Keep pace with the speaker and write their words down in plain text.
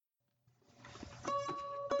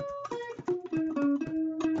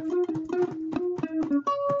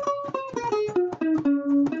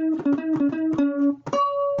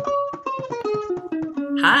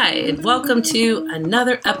and welcome to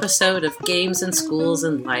another episode of Games in Schools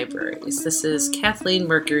and Libraries. This is Kathleen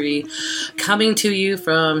Mercury coming to you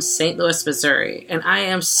from St. Louis, Missouri, and I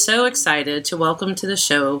am so excited to welcome to the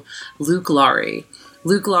show Luke Laurie.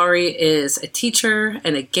 Luke Laurie is a teacher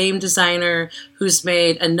and a game designer who's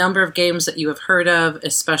made a number of games that you have heard of,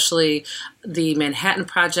 especially the Manhattan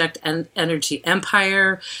Project and Energy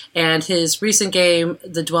Empire. And his recent game,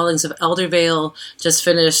 The Dwellings of Eldervale, just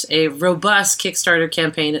finished a robust Kickstarter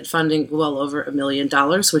campaign at funding well over $1 million,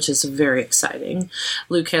 which is very exciting.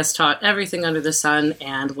 Luke has taught everything under the sun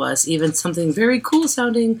and was even something very cool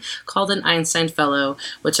sounding called an Einstein Fellow,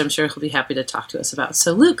 which I'm sure he'll be happy to talk to us about.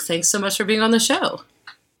 So Luke, thanks so much for being on the show.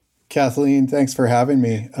 Kathleen, thanks for having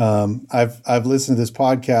me. I've listened to this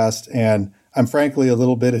podcast, and I'm frankly a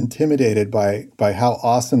little bit intimidated by how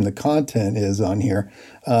awesome the content is on here.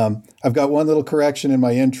 I've got one little correction in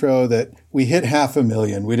my intro that we hit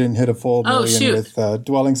 500,000. We didn't hit a full million with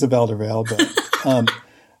Dwellings of Eldervale, but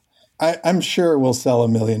I'm sure we'll sell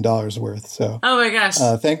 $1 million worth. So, oh my gosh!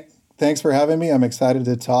 Thanks for having me. I'm excited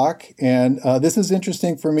to talk, and this is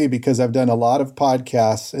interesting for me because I've done a lot of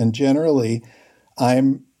podcasts, and generally,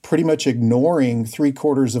 I'm pretty much ignoring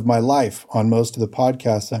 3/4 of my life on most of the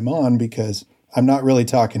podcasts I'm on because I'm not really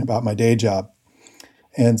talking about my day job.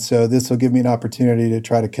 And so this will give me an opportunity to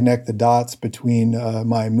try to connect the dots between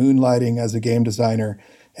my moonlighting as a game designer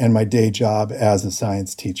and my day job as a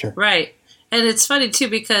science teacher. Right. And it's funny, too,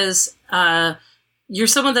 because you're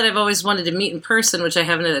someone that I've always wanted to meet in person, which I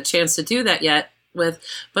haven't had a chance to do that yet with,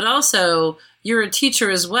 but also you're a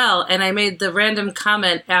teacher as well, and I made the random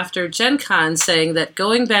comment after Gen Con saying that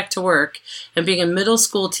going back to work and being a middle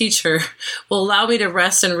school teacher will allow me to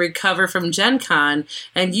rest and recover from Gen Con,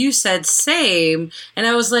 and you said same, and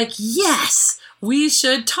I was like, yes, we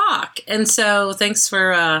should talk. And so thanks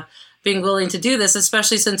for being willing to do this,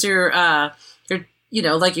 especially since you're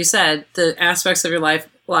like you said, the aspects of your life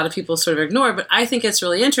a lot of people sort of ignore, but I think it's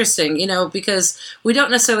really interesting, because we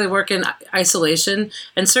don't necessarily work in isolation,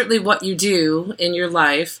 and certainly what you do in your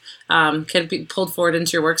life can be pulled forward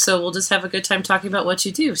into your work. So we'll just have a good time talking about what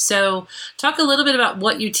you do. So talk a little bit about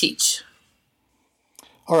what you teach.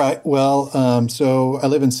 All right. Well, so I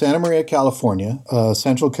live in Santa Maria, California,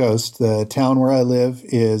 Central Coast. The town where I live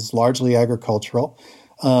is largely agricultural.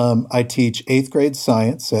 I teach 8th grade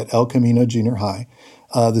science at El Camino Junior High.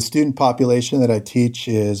 The student population that I teach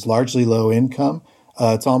is largely low income.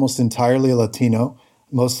 It's almost entirely Latino,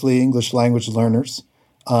 mostly English language learners.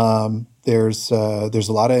 There's a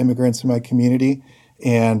lot of immigrants in my community,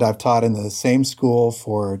 and I've taught in the same school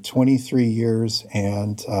for 23 years,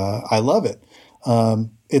 and I love it.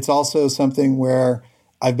 It's also something where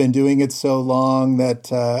I've been doing it so long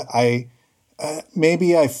that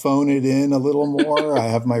maybe I phone it in a little more. I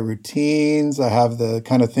have my routines. I have the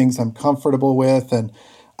kind of things I'm comfortable with, and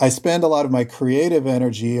I spend a lot of my creative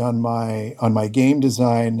energy on my game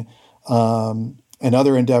design and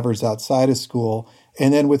other endeavors outside of school.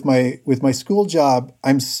 And then with my school job,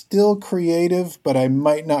 I'm still creative, but I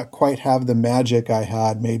might not quite have the magic I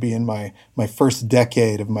had maybe in my first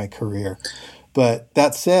decade of my career. But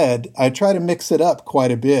that said, I try to mix it up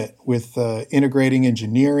quite a bit with integrating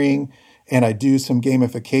engineering, and I do some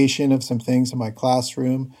gamification of some things in my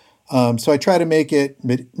classroom. So I try to make it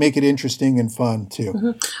interesting and fun too.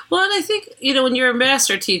 Mm-hmm. Well, and I think, when you're a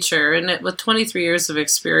master teacher and with 23 years of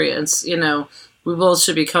experience, we both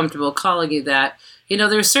should be comfortable calling you that.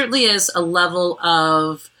 There certainly is a level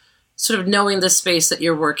of sort of knowing the space that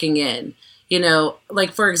you're working in.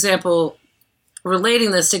 Like, for example,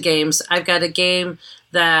 relating this to games, I've got a game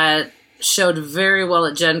that showed very well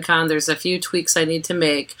at Gen Con. There's a few tweaks I need to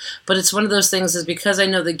make, but it's one of those things is because I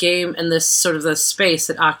know the game and this sort of the space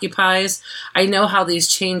it occupies, I know how these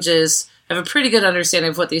changes, I have a pretty good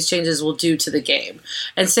understanding of what these changes will do to the game.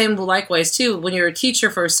 And same likewise too, when you're a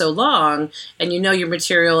teacher for so long and you know your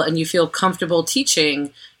material and you feel comfortable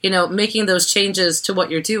teaching, making those changes to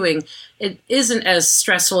what you're doing, it isn't as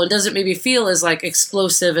stressful and doesn't maybe feel as like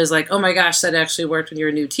explosive as like, oh my gosh, that actually worked when you're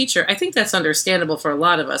a new teacher. I think that's understandable for a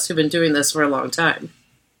lot of us who've been doing this for a long time.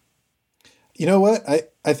 You know what?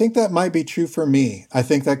 I think that might be true for me. I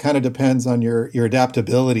think that kind of depends on your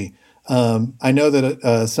adaptability. I know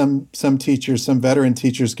that some teachers, some veteran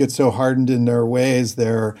teachers get so hardened in their ways,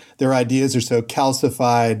 their ideas are so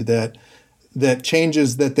calcified that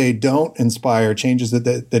changes that they don't inspire, changes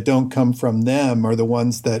that don't come from them are the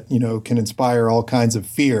ones that, can inspire all kinds of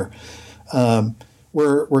fear.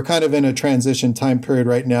 We're kind of in a transition time period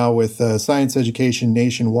right now with science education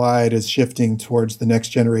nationwide is shifting towards the next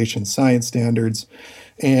generation science standards.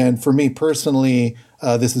 And for me personally,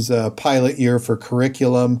 this is a pilot year for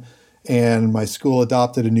curriculum. and my school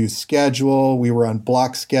adopted a new schedule. We were on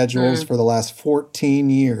block schedules for the last 14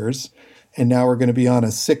 years. And now we're going to be on a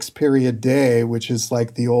 6-period day, which is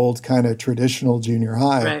like the old kind of traditional junior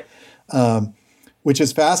high, which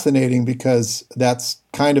is fascinating because that's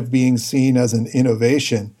kind of being seen as an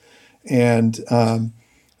innovation. And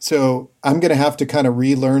so I'm going to have to kind of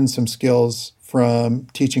relearn some skills from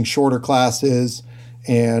teaching shorter classes.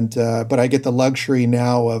 And but I get the luxury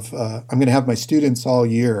now of I'm going to have my students all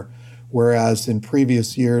year, whereas in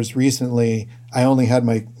previous years, recently, I only had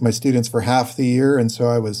my students for half the year. And so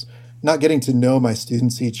I was not getting to know my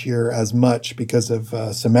students each year as much because of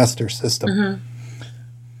semester system.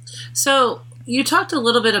 So you talked a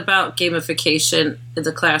little bit about gamification in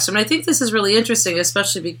the classroom. I think this is really interesting,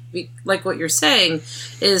 especially like what you're saying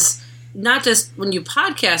is not just when you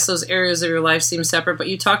podcast, those areas of your life seem separate, but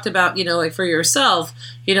you talked about, like for yourself,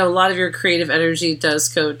 a lot of your creative energy does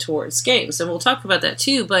go towards games. And we'll talk about that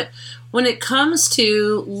too. But when it comes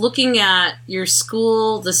to looking at your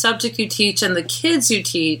school, the subject you teach, and the kids you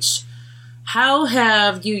teach, how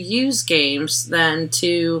have you used games then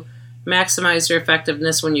to maximize your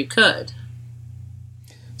effectiveness when you could?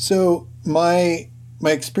 So my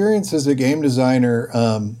experience as a game designer,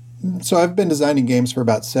 so I've been designing games for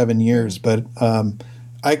about 7 years, but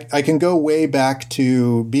I can go way back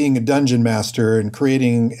to being a dungeon master and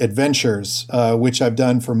creating adventures, which I've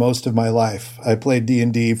done for most of my life. I played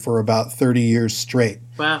D&D for about 30 years straight.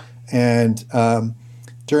 Wow. And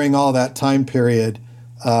during all that time period,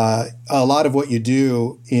 a lot of what you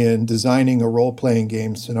do in designing a role-playing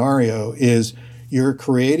game scenario is you're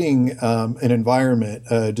creating an environment,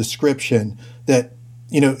 a description that,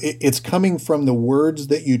 it's coming from the words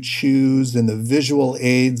that you choose and the visual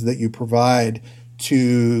aids that you provide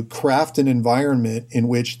to craft an environment in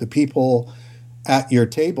which the people at your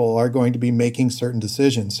table are going to be making certain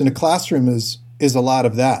decisions. And a classroom is a lot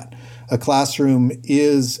of that. A classroom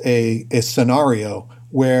is a scenario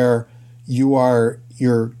where you're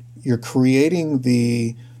creating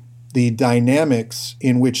the dynamics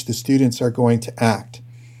in which the students are going to act.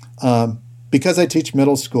 Because I teach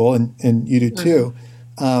middle school, and you do too,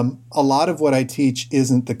 a lot of what I teach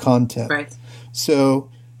isn't the content. Right.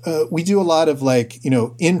 So we do a lot of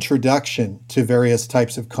introduction to various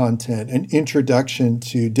types of content and introduction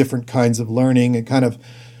to different kinds of learning and kind of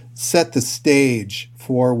set the stage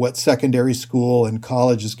for what secondary school and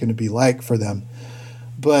college is going to be like for them.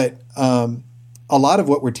 But a lot of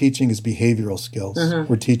what we're teaching is behavioral skills.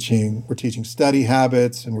 We're teaching study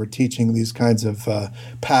habits, and we're teaching these kinds of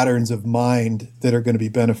patterns of mind that are going to be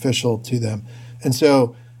beneficial to them. And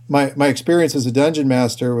so my experience as a dungeon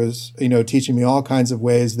master was, teaching me all kinds of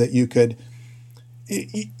ways that you could,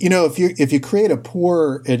 if you create a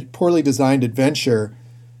poorly designed adventure,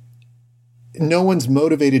 no one's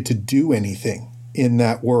motivated to do anything in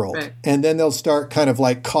that world. Right. And then they'll start kind of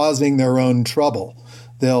causing their own trouble.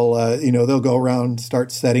 They'll go around,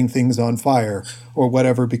 start setting things on fire or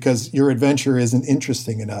whatever because your adventure isn't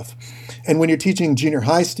interesting enough. And when you're teaching junior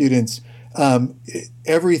high students,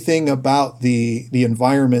 everything about the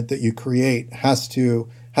environment that you create has to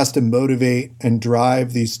motivate and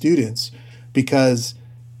drive these students because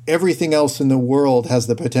everything else in the world has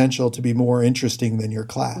the potential to be more interesting than your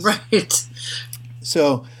class. Right.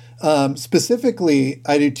 So specifically,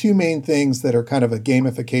 I do two main things that are kind of a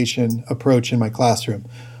gamification approach in my classroom.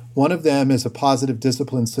 One of them is a positive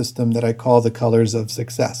discipline system that I call the colors of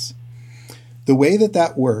success. The way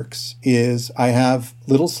that works is I have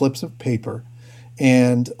little slips of paper,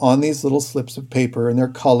 and on these little slips of paper, and they're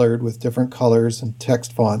colored with different colors and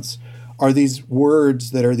text fonts, are these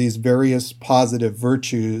words that are these various positive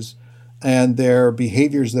virtues, and they're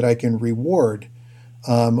behaviors that I can reward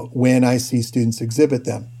when I see students exhibit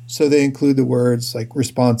them. So they include the words like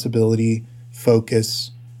responsibility,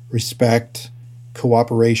 focus, respect,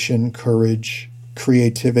 cooperation, courage,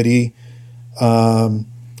 creativity,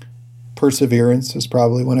 perseverance is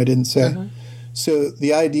probably one I didn't say. So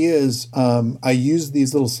the idea is I use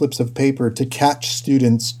these little slips of paper to catch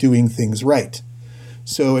students doing things right.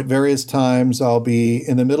 So at various times I'll be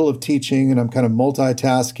in the middle of teaching and I'm kind of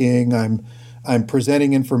multitasking. I'm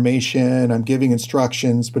presenting information, I'm giving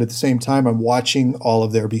instructions, but at the same time I'm watching all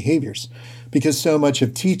of their behaviors because so much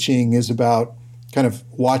of teaching is about kind of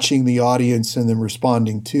watching the audience and then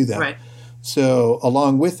responding to them. Right. So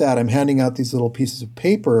along with that, I'm handing out these little pieces of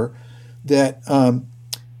paper that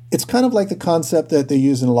it's kind of like the concept that they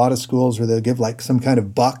use in a lot of schools where they'll give some kind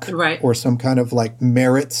of buck or some kind of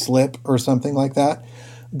merit slip or something like that.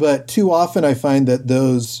 But too often I find that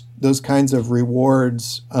those kinds of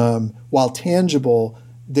rewards, while tangible,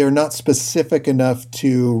 they're not specific enough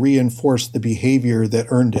to reinforce the behavior that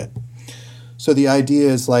earned it. So the idea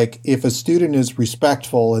is like if a student is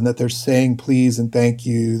respectful and that they're saying please and thank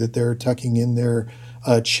you, that they're tucking in their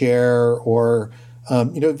chair or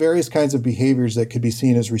various kinds of behaviors that could be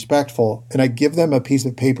seen as respectful, and I give them a piece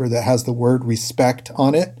of paper that has the word respect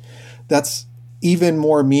on it, that's even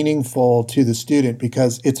more meaningful to the student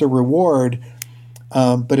because it's a reward,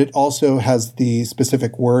 but it also has the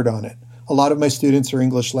specific word on it. A lot of my students are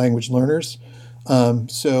English language learners.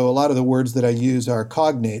 So a lot of the words that I use are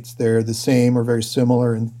cognates. They're the same or very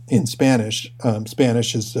similar in Spanish.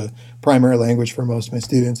 Spanish is the primary language for most of my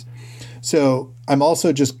students. So I'm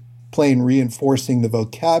also just plain reinforcing the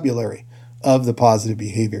vocabulary of the positive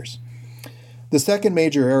behaviors. The second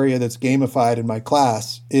major area that's gamified in my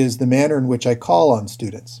class is the manner in which I call on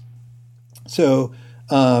students. So,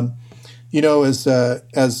 as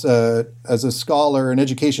a scholar, an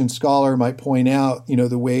education scholar might point out,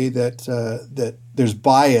 the way that there's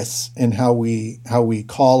bias in how we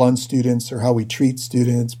call on students or how we treat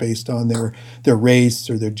students based on their race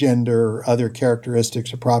or their gender or other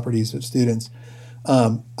characteristics or properties of students.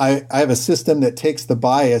 I have a system that takes the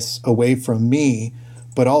bias away from me,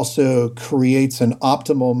 but also creates an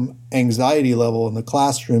optimum anxiety level in the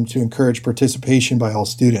classroom to encourage participation by all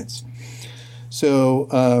students. So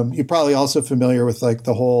you're probably also familiar with like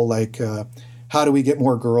the whole how do we get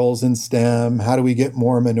more girls in STEM? How do we get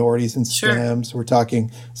more minorities in STEM? Sure. So we're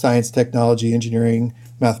talking science, technology, engineering,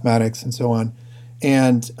 mathematics, and so on.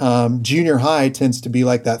 And junior high tends to be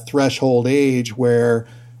like that threshold age where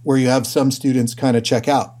you have some students kind of check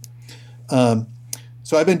out.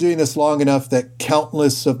 So I've been doing this long enough that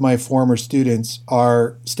countless of my former students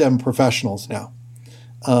are STEM professionals now.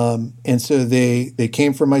 And so they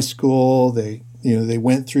came from my school, they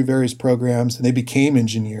went through various programs and they became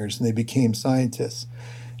engineers and they became scientists.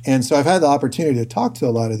 And so I've had the opportunity to talk to a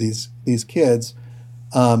lot of these kids.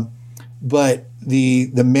 But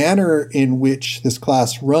the manner in which this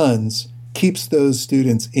class runs keeps those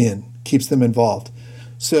students keeps them involved.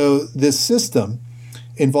 So this system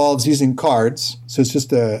involves using cards. So it's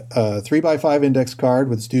just a 3x5 index card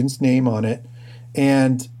with a student's name on it.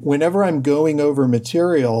 And whenever I'm going over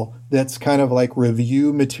material that's kind of like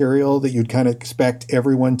review material that you'd kind of expect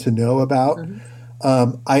everyone to know about,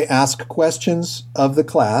 I ask questions of the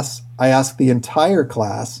class. I ask the entire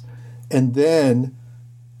class. And then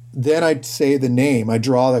I say the name. I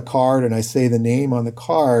draw the card and I say the name on the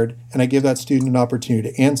card. And I give that student an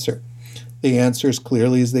opportunity to answer. They answer as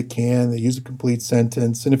clearly as they can. They use a complete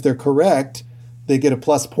sentence. And if they're correct, they get a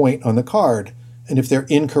plus point on the card. And if they're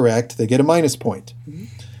incorrect, they get a minus point. Mm-hmm.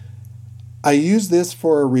 I use this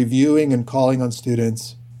for reviewing and calling on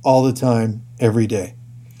students all the time, every day.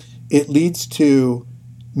 It leads to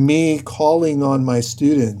me calling on my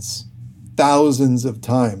students thousands of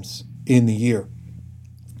times in the year.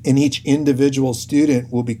 And each individual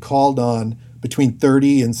student will be called on between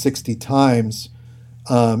 30 and 60 times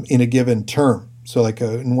in a given term. So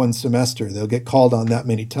in one semester, they'll get called on that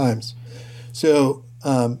many times. So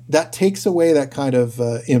that takes away that kind of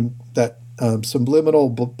subliminal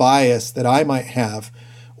bias that I might have,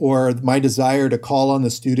 or my desire to call on the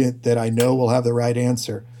student that I know will have the right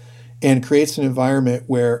answer, and creates an environment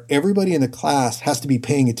where everybody in the class has to be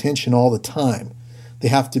paying attention all the time. They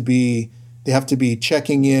have to be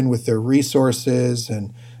checking in with their resources,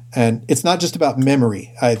 and it's not just about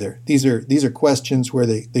memory either. These are questions where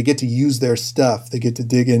they get to use their stuff. They get to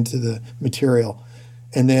dig into the material,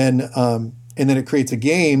 and then it creates a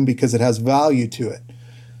game because it has value to it.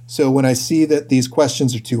 So when I see that these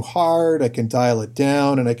questions are too hard, I can dial it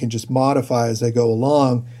down and I can just modify as I go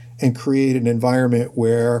along and create an environment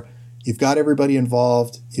where you've got everybody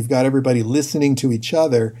involved, you've got everybody listening to each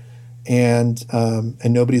other, and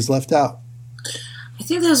nobody's left out. I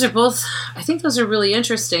think those are really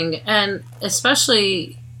interesting, and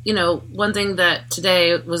especially, one thing that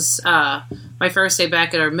today was my first day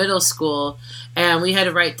back at our middle school, and we had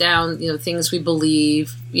to write down, things we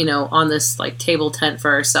believe, on this like table tent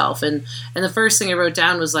for ourselves. And the first thing I wrote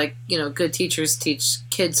down was good teachers teach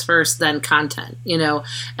kids first, then content,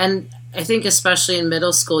 and I think especially in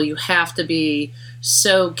middle school, you have to be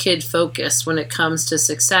so kid focused when it comes to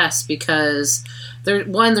success, because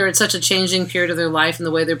they're at such a changing period of their life, and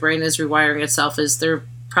the way their brain is rewiring itself is they're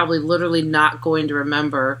probably literally not going to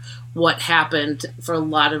remember what happened for a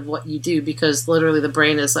lot of what you do, because literally the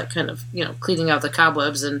brain is like kind of, cleaning out the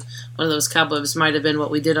cobwebs, and one of those cobwebs might have been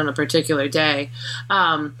what we did on a particular day.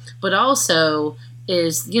 But also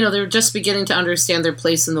is, they're just beginning to understand their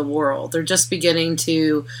place in the world. They're just beginning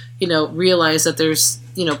to, realize that there's,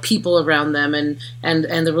 people around them, and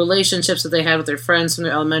the relationships that they had with their friends from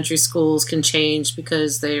their elementary schools can change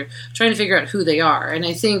because they're trying to figure out who they are. And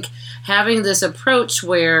I think having this approach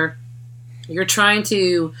where you're trying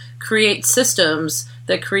to create systems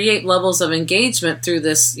that create levels of engagement through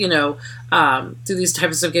this, through these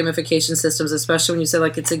types of gamification systems, especially when you say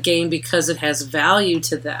like it's a game because it has value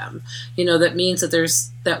to them, that means that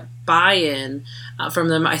there's that buy-in from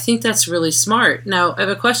them. I think that's really smart. Now, I have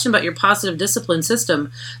a question about your positive discipline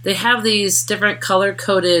system. They have these different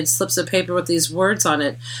color-coded slips of paper with these words on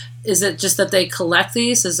it. Is it just that they collect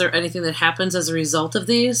these? Is there anything that happens as a result of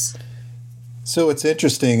these? So what's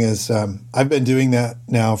interesting is I've been doing that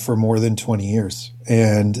now for more than 20 years,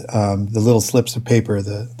 and the little slips of paper,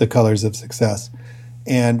 the colors of success.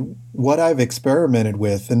 And what I've experimented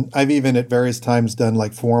with, and I've even at various times done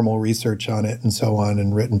like formal research on it and so on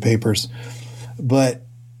and written papers, but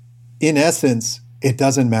in essence, it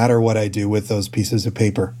doesn't matter what I do with those pieces of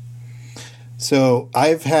paper. So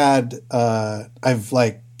I've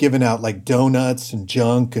given out like donuts and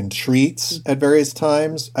junk and treats at various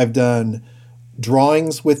times. I've done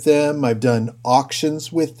drawings with them. I've done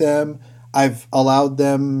auctions with them. I've allowed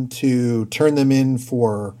them to turn them in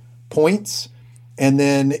for points. And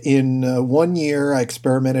then in 1 year, I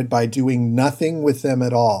experimented by doing nothing with them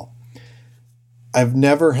at all. I've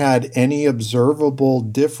never had any observable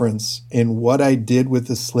difference in what I did with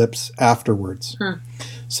the slips afterwards.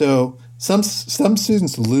 So some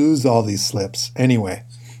students lose all these slips anyway.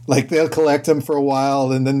 Like they'll collect them for a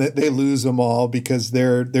while and then they lose them all because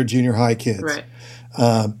they're junior high kids. Right.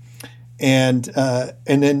 And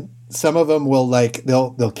then some of them will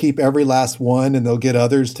they'll keep every last one and they'll get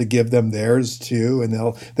others to give them theirs too, and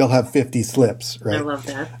they'll have 50 slips. Right. I love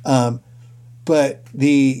that. But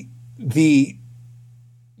the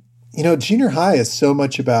junior high is so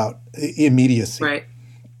much about immediacy. Right.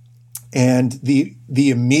 And the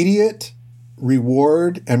immediate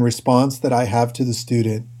reward and response that I have to the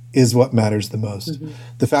student is what matters the most. Mm-hmm.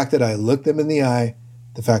 The fact that I look them in the eye,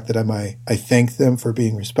 the fact that I thank them for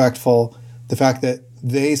being respectful, the fact that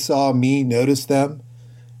they saw me notice them,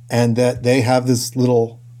 and that they have this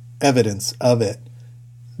little evidence of it.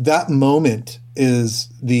 That moment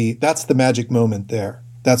that's the magic moment there.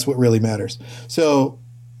 That's what really matters. So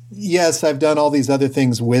yes, I've done all these other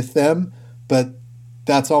things with them, but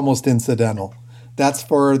that's almost incidental. That's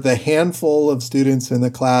for the handful of students in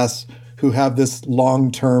the class who have this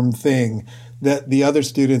long-term thing that the other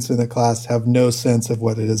students in the class have no sense of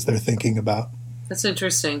what it is they're thinking about. That's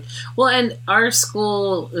interesting. Well, and our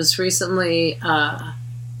school was recently, we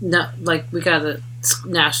got a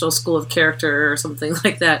National School of Character or something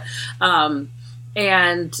like that.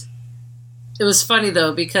 And it was funny,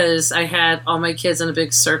 though, because I had all my kids in a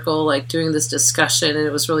big circle, like, doing this discussion, and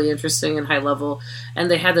it was really interesting and high level.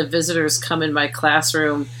 And they had the visitors come in my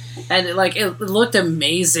classroom, and it looked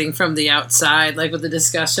amazing from the outside, like, with the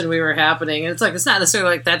discussion we were happening. And it's not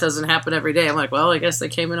necessarily like that doesn't happen every day. I'm like, well, I guess they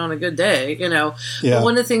came in on a good day, Yeah. But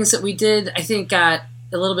one of the things that we did, I think, got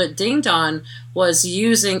a little bit dinged on was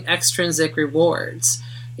using extrinsic rewards.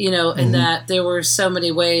 In that there were so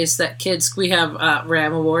many ways that kids, we have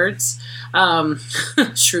RAM awards,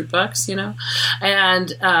 Schrute bucks,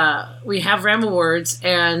 and we have RAM awards,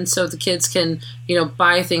 and so the kids can,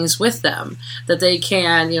 buy things with them, that they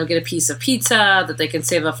can, get a piece of pizza, that they can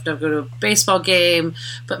save up to go to a baseball game.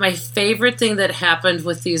 But my favorite thing that happened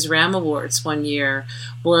with these RAM awards one year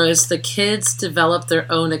was the kids developed their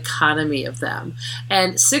own economy of them.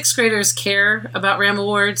 And 6th graders care about RAM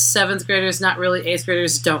awards, 7th graders not really, 8th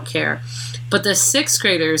graders don't care. But the 6th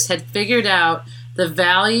graders had figured out the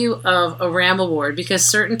value of a RAM award because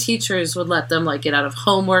certain teachers would let them get out of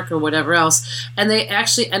homework or whatever else, and they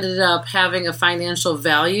actually ended up having a financial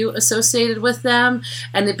value associated with them,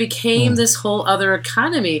 and it became this whole other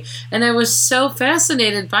economy. And I was so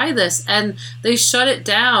fascinated by this, and they shut it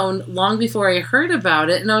down long before I heard about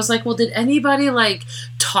it. And I was like, well, did anybody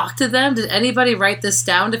talk to them? Did anybody write this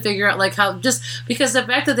down to figure out how, just because the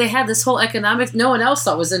fact that they had this whole economics, no one else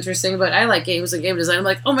thought was interesting, but I like games and game design. I'm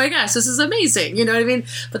like, oh my gosh, this is amazing. You know what I mean?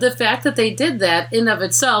 But the fact that they did that in of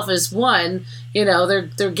itself is one,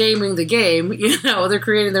 they're gaming the game, they're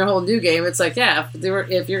creating their whole new game. It's like, yeah,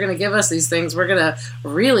 if you're going to give us these things, we're going to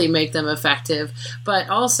really make them effective. But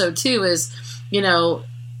also too is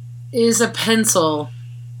a pencil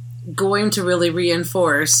going to really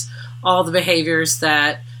reinforce all the behaviors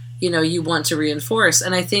that, you want to reinforce?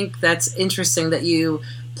 And I think that's interesting that you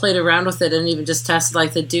played around with it and even just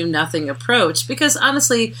tested the do nothing approach, because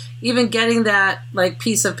honestly, even getting that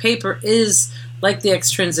piece of paper is the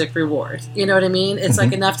extrinsic reward. You know what I mean? It's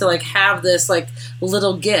enough to have this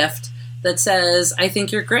little gift that says, I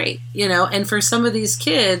think you're great, and for some of these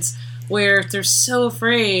kids where they're so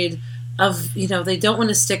afraid of, they don't want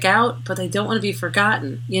to stick out, but they don't want to be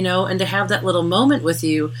forgotten, and to have that little moment with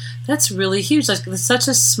you, that's really huge. Like, it's such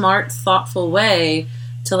a smart, thoughtful way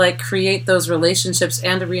to like create those relationships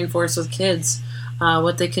and to reinforce with kids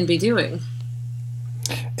what they can be doing.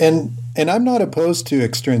 And I'm not opposed to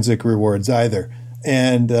extrinsic rewards either.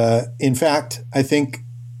 And in fact, I think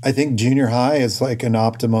junior high is like an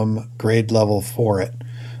optimum grade level for it.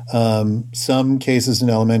 Some cases in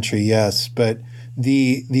elementary, yes, but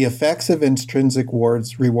the effects of intrinsic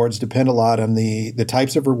rewards depend a lot on the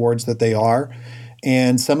types of rewards that they are,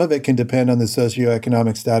 and some of it can depend on the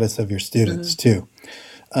socioeconomic status of your students too.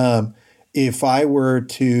 If I were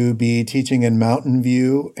to be teaching in Mountain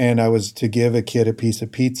View and I was to give a kid a piece of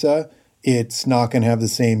pizza, it's not going to have the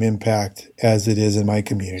same impact as it is in my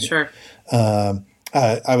community. Sure.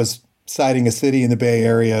 I was citing a city in the Bay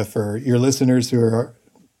Area for your listeners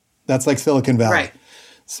that's like Silicon Valley. Right.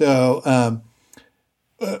 So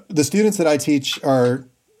the students that I teach are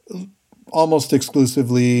almost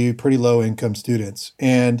exclusively pretty low income students.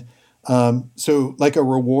 And so like a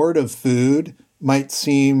reward of food might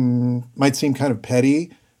seem kind of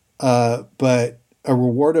petty, but a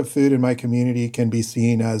reward of food in my community can be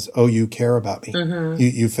seen as, oh, you care about me.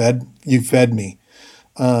 You fed me.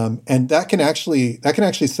 And that can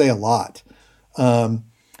actually say a lot.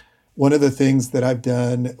 One of the things that I've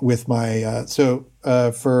done with my,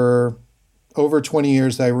 for over 20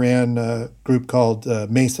 years, I ran a group called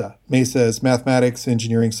MESA. MESA is Mathematics,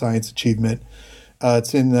 Engineering, Science Achievement.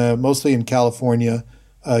 It's mostly in California.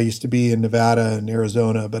 Used to be in Nevada and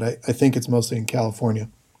Arizona, but I think it's mostly in California.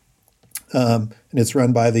 And it's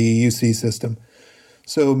run by the UC system.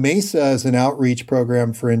 So MESA is an outreach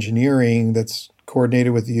program for engineering that's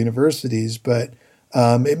coordinated with the universities, but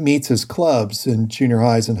it meets as clubs in junior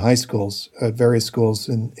highs and high schools at various schools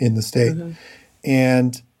in the state.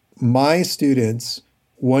 And my students,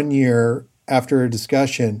 1 year after a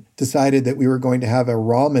discussion, decided that we were going to have a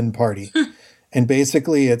ramen party. And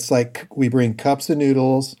basically it's like we bring cups of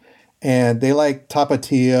noodles and they like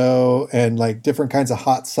tapatio and like different kinds of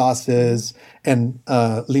hot sauces and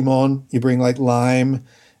limon, you bring like lime.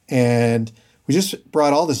 And we just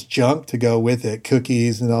brought all this junk to go with it,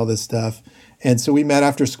 cookies and all this stuff. And so we met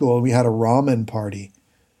after school and we had a ramen party.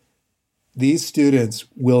 These students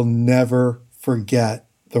will never forget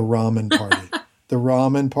the ramen party. The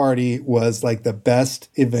ramen party was like the best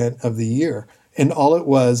event of the year. And all it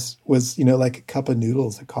was, like a cup of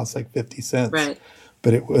noodles that cost like 50 cents. Right.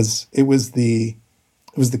 But it was the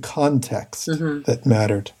context that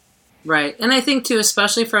mattered. Right. And I think too,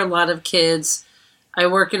 especially for a lot of kids, I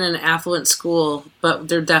work in an affluent school, but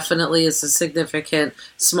there definitely is a significant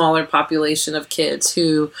smaller population of kids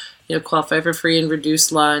who, qualify for free and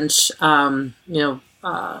reduced lunch. They're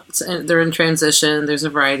in transition. There's a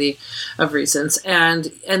variety of reasons. And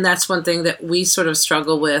that's one thing that we sort of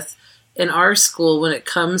struggle with in our school when it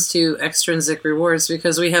comes to extrinsic rewards,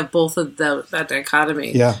 because we have both of that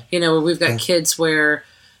dichotomy. Yeah. Where we've got kids where,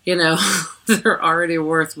 they're already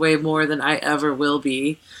worth way more than I ever will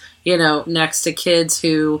be, next to kids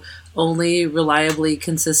who only reliably,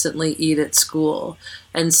 consistently eat at school.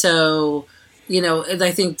 And so, and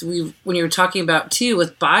I think when you were talking about too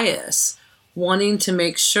with bias, wanting to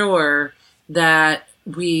make sure that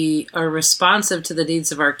we are responsive to the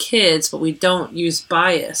needs of our kids, but we don't use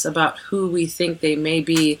bias about who we think they may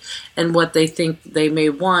be and what they think they may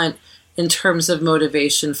want in terms of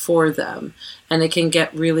motivation for them. And it can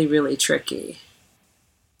get really, really tricky.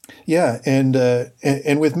 Yeah, and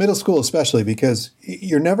with middle school especially, because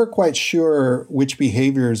you're never quite sure which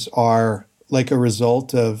behaviors are like a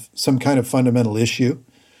result of some kind of fundamental issue,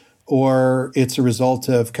 or it's a result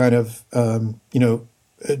of kind of,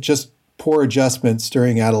 just poor adjustments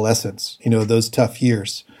during adolescence, those tough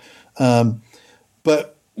years.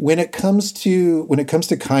 But when it comes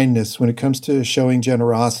to kindness, when it comes to showing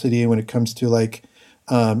generosity, when it comes to like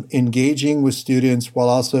engaging with students while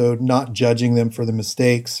also not judging them for the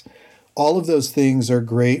mistakes, all of those things are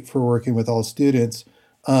great for working with all students.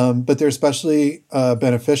 But they're especially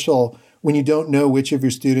beneficial when you don't know which of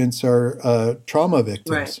your students are trauma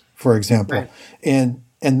victims, right. For example. Right.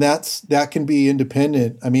 And that can be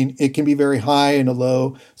independent. I mean, it can be very high in a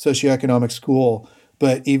low socioeconomic school,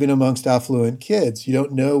 but even amongst affluent kids, you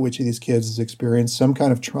don't know which of these kids has experienced some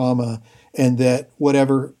kind of trauma, and that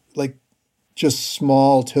whatever, like just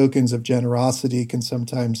small tokens of generosity can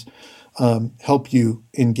sometimes help you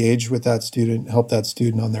engage with that student, help that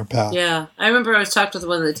student on their path. Yeah. I remember I was talking with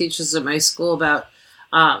one of the teachers at my school about,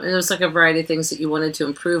 and it was like a variety of things that you wanted to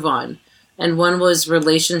improve on. And one was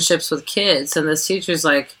relationships with kids. And this teacher's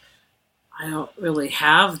like, I don't really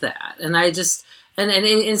have that. And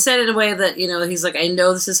and said in a way that, he's like, I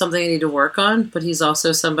know this is something I need to work on, but he's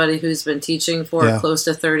also somebody who's been teaching for close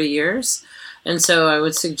to 30 years. And so I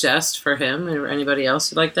would suggest for him or anybody else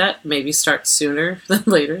who like that, maybe start sooner than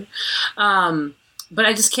later. But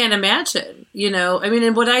I just can't imagine,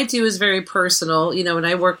 and what I do is very personal. When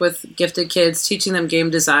I work with gifted kids, teaching them game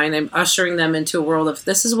design, I'm ushering them into a world of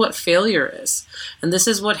this is what failure is. And this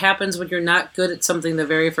is what happens when you're not good at something the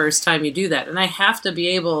very first time you do that. And I have to be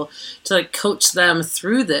able to coach them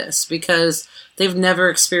through this because they've never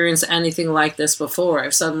experienced anything like this before.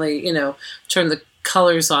 I've suddenly, turned the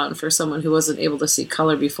colors on for someone who wasn't able to see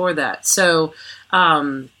color before that. So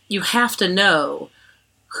you have to know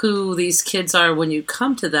who these kids are when you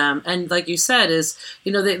come to them. And like you said, is,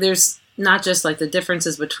 there's not just the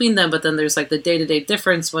differences between them, but then there's the day-to-day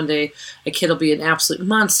difference. One day a kid will be an absolute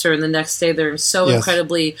monster, and the next day they're so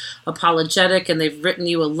incredibly apologetic, and they've written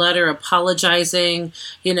you a letter apologizing,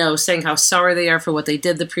 saying how sorry they are for what they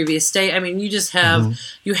did the previous day. I mean, you just have,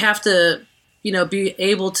 you have to, be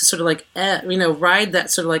able to sort of ride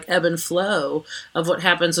that sort of ebb and flow of what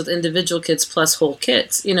happens with individual kids plus whole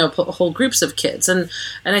kids, whole groups of kids. And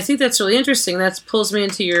I think that's really interesting. That pulls me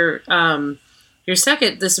into your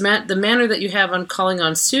second, the manner that you have on calling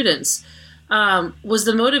on students. Was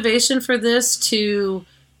the motivation for this to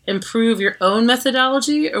improve your own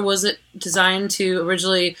methodology, or was it designed to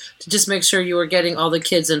originally to just make sure you were getting all the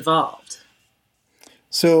kids involved?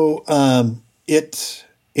 So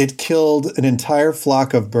it killed an entire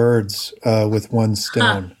flock of birds with one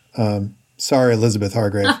stone. Sorry, Elizabeth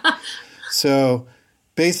Hargrave. So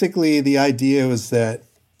basically the idea was that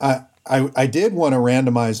I did want a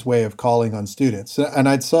randomized way of calling on students. And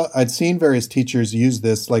I'd seen various teachers use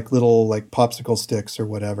this little popsicle sticks or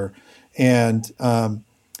whatever. And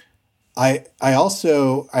I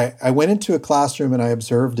went into a classroom and I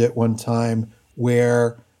observed it one time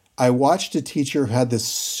where I watched a teacher who had this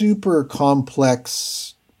super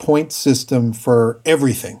complex point system for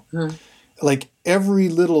everything. Every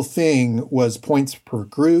little thing was points per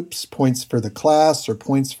groups, points for the class, or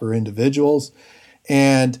points for individuals.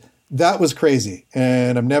 And that was crazy.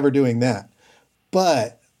 And I'm never doing that.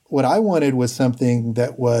 But what I wanted was something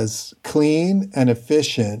that was clean and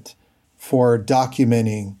efficient for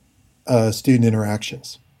documenting student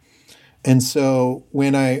interactions. And so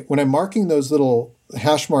when I'm marking those little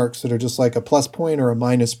hash marks that are just like a plus point or a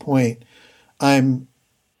minus point, I'm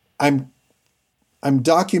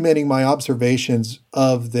documenting my observations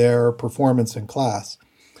of their performance in class.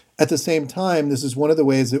 At the same time, this is one of the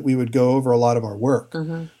ways that we would go over a lot of our work.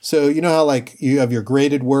 So you know how you have your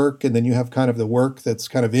graded work, and then you have kind of the work that's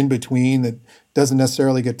kind of in between that doesn't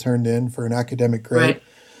necessarily get turned in for an academic grade. Right.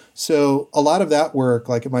 So a lot of that work,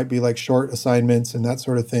 it might be short assignments and that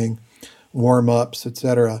sort of thing, warm-ups,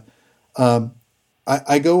 etc.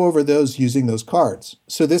 I go over those using those cards.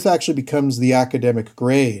 So this actually becomes the academic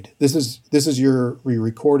grade. This is your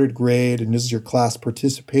recorded grade, and this is your class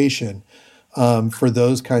participation for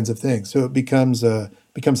those kinds of things. So it becomes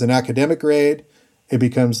an academic grade. It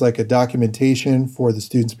becomes a documentation for the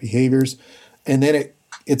students' behaviors, and then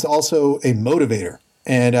it's also a motivator.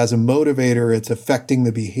 And as a motivator, it's affecting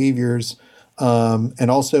the behaviors and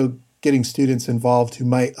also getting students involved who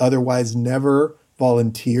might otherwise never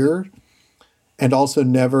volunteer and also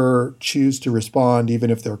never choose to respond, even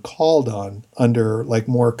if they're called on under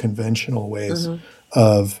more conventional ways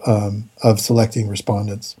of selecting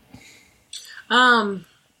respondents.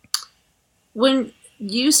 When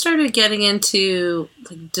you started getting into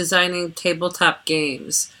designing tabletop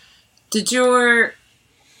games,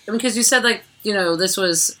 because you said this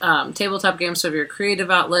was tabletop games sort of your creative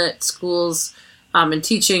outlet, schools, and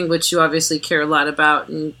teaching, which you obviously care a lot about,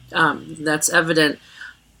 and that's evident.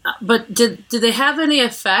 But did they have any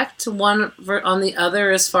effect one on the other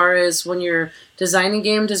as far as when you're designing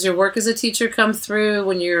game? Does your work as a teacher come through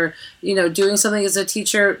when you're, doing something as a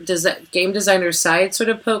teacher? Does that game designer side sort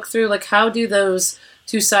of poke through? How do those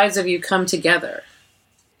two sides of you come together?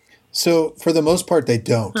 So for the most part, they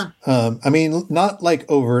don't. Not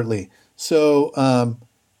overtly. So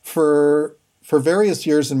for various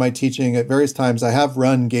years in my teaching, at various times, I have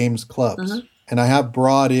run games clubs, and I have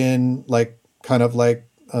brought in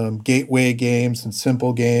gateway games and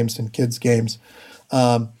simple games and kids games.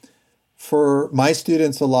 For my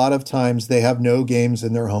students, a lot of times they have no games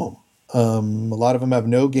in their home. A lot of them have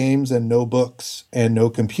no games and no books and no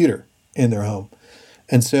computer in their home.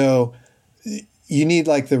 And so you need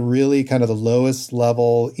the really kind of the lowest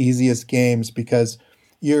level, easiest games, because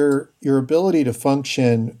your ability to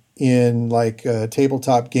function in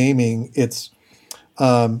tabletop gaming, it's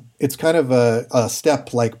kind of a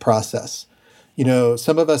step-like process.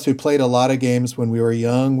 Some of us who played a lot of games when we were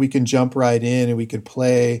young, we can jump right in and we could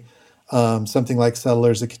play something like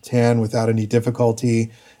Settlers of Catan without any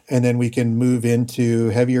difficulty. And then we can move into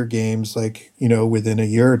heavier games like, within a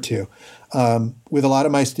year or two. With a lot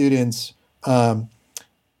of my students,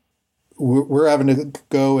 we're having to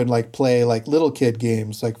go and like play like little kid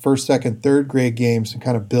games, like first, second, third grade games, and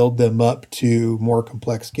kind of build them up to more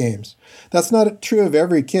complex games. That's not true of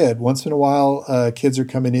every kid. Once in a while, kids are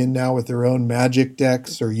coming in now with their own Magic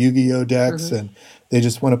decks or Yu-Gi-Oh decks, and they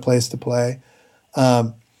just want a place to play.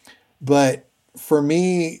 But for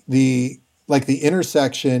me, the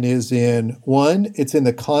intersection is it's in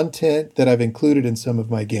the content that I've included in some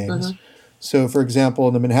of my games. So, for example,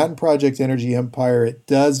 in the Manhattan Project Energy Empire, it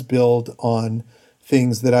does build on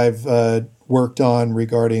things that I've worked on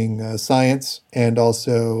regarding science and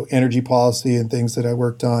also energy policy and things that I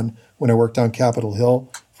worked on when I worked on Capitol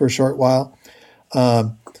Hill for a short while.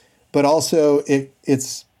 But also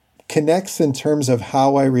it's connects in terms of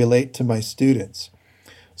how I relate to my students.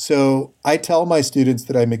 So I tell my students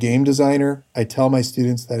that I'm a game designer. I tell my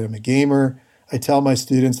students that I'm a gamer. I tell my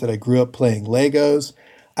students that I grew up playing Legos.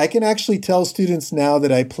 I can actually tell students now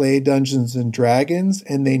that I play Dungeons and Dragons,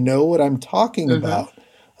 and they know what I'm talking about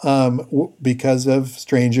because of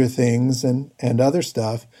Stranger Things and other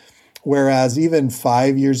stuff. Whereas even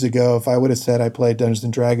 5 years ago, if I would have said I played Dungeons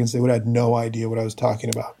and Dragons, they would have had no idea what I was talking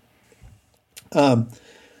about.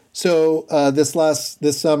 So this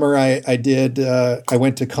summer, I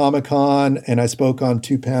went to Comic-Con and I spoke on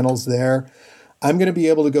 2 panels there. I'm going to be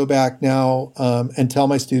able to go back now and tell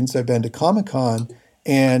my students I've been to Comic-Con.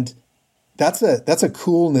 And that's a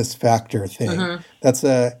coolness factor thing. That's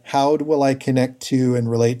how will I connect to and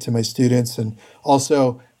relate to my students, and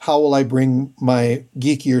also how will I bring my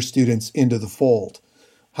geekier students into the fold?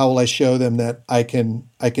 How will I show them that I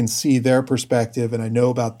can see their perspective and I know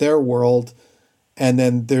about their world? And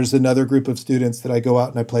then there's another group of students that I go out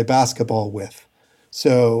and I play basketball with.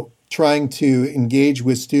 So trying to engage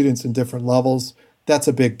with students in different levels, that's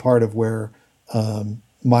a big part of where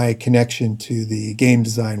my connection to the game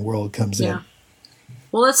design world comes in.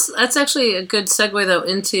 Well, that's actually a good segue, though,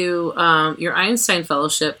 into your Einstein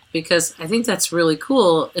Fellowship, because I think that's really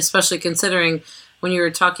cool, especially considering when you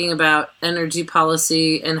were talking about energy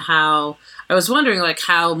policy and how I was wondering, like,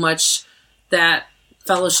 how much that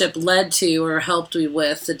fellowship led to or helped me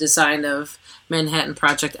with the design of Manhattan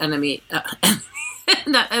Project Energy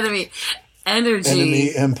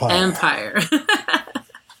Empire.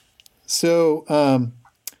 So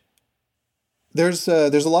there's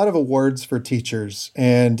a lot of awards for teachers,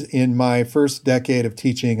 and in my first decade of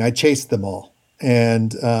teaching, I chased them all,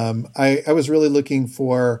 and I was really looking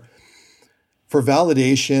for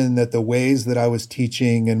validation that the ways that I was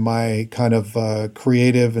teaching and my kind of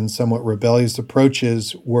creative and somewhat rebellious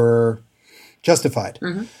approaches were justified.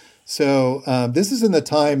 So this is in the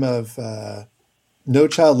time of No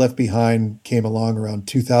Child Left Behind came along around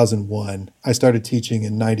 2001. I started teaching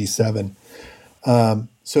in 97.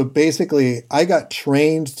 So basically, I got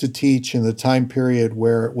trained to teach in the time period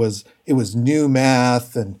where it was new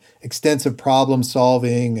math and extensive problem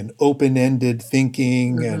solving and open-ended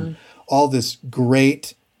thinking and all this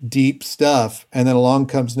great, deep stuff. And then along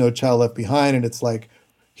comes No Child Left Behind, and it's like,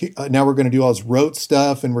 now we're going to do all this rote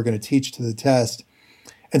stuff and we're going to teach to the test.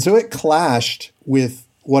 And so it clashed with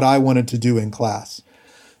what I wanted to do in class.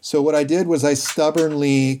 So what I did was I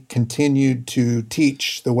stubbornly continued to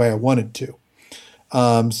teach the way I wanted to.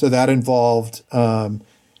 So that involved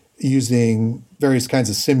using various kinds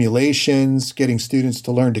of simulations, getting students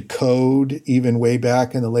to learn to code even way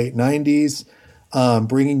back in the late 90s,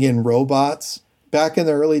 bringing in robots. Back in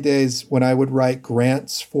the early days when I would write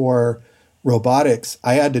grants for robotics,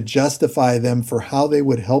 I had to justify them for how they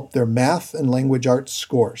would help their math and language arts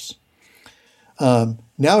scores.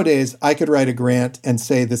 Nowadays, I could write a grant and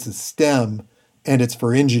say this is STEM and it's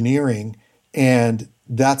for engineering, and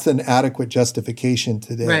that's an adequate justification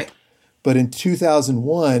today. Right. But in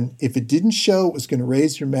 2001, if it didn't show it was going to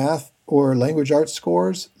raise your math or language arts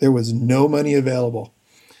scores, there was no money available.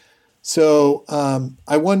 So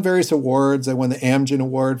I won various awards. I won the Amgen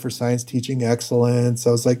Award for Science Teaching Excellence.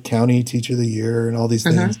 I was like County Teacher of the Year and all these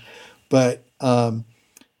things. But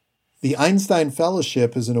the Einstein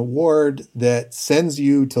Fellowship is an award that sends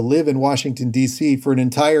you to live in Washington, D.C. for an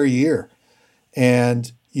entire year.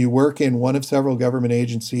 And you work in one of several government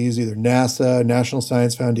agencies, either NASA, National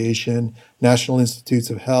Science Foundation, National Institutes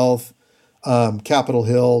of Health, Capitol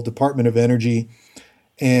Hill, Department of Energy.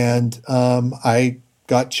 And I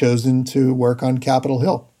got chosen to work on Capitol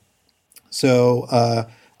Hill. So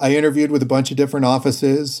I interviewed with a bunch of different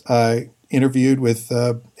offices. I interviewed with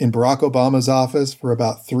in Barack Obama's office for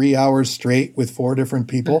about 3 hours straight with 4 different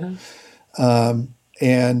people.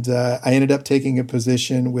 And I ended up taking a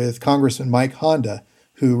position with Congressman Mike Honda,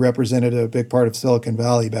 who represented a big part of Silicon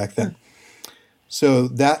Valley back then. So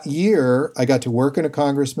that year, I got to work in a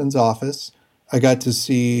congressman's office. I got to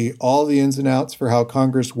see all the ins and outs for how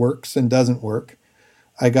Congress works and doesn't work.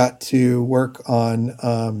 I got to work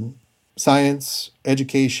on science,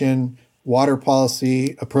 education, water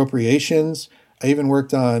policy, appropriations. I even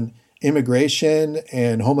worked on immigration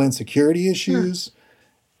and homeland security issues.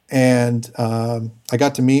 And I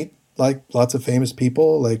got to meet like lots of famous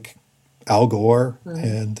people like Al Gore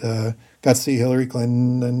and got to see Hillary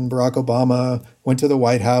Clinton and Barack Obama, went to the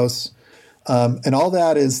White House. And all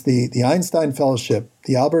that is the Einstein Fellowship,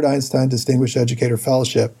 the Albert Einstein Distinguished Educator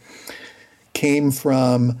Fellowship, came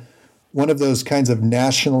from one of those kinds of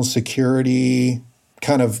national security,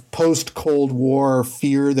 kind of post-Cold War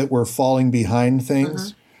fear that we're falling behind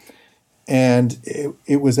things. And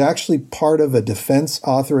it was actually part of a Defense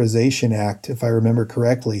Authorization Act, if I remember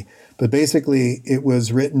correctly. But basically, it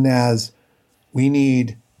was written as, we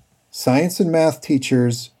need science and math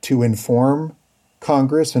teachers to inform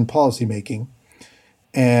Congress and policymaking.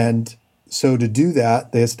 And so to do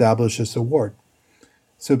that, they established this award.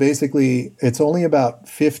 So basically, it's only about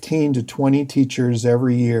 15 to 20 teachers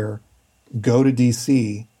every year go to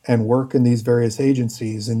DC and work in these various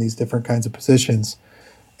agencies in these different kinds of positions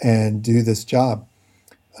and do this job.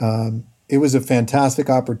 It was a fantastic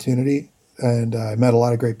opportunity, and I met a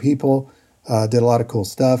lot of great people, did a lot of cool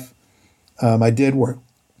stuff. I did work.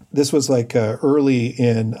 This was like early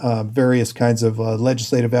in various kinds of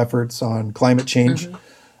legislative efforts on climate change.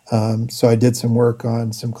 So I did some work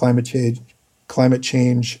on some climate change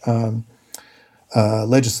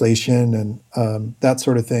legislation and that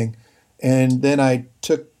sort of thing. And then I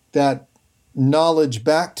took that knowledge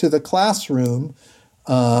back to the classroom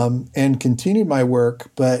and continued my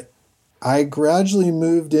work, but I gradually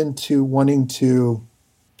moved into wanting to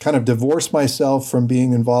kind of divorce myself from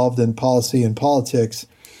being involved in policy and politics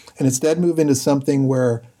and instead move into something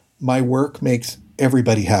where my work makes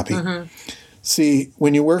everybody happy. See,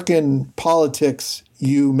 when you work in politics,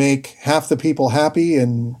 you make half the people happy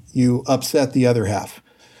and you upset the other half.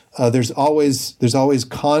 There's always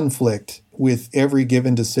conflict with every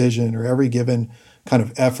given decision or every given kind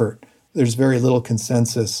of effort. There's very little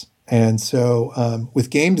consensus. And so with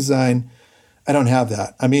game design, I don't have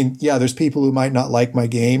that. I mean, yeah, there's people who might not like my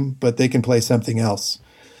game, but they can play something else.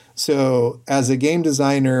 So as a game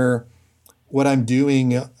designer, what I'm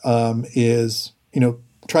doing is,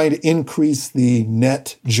 trying to increase the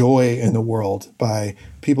net joy in the world by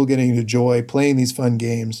people getting to joy playing these fun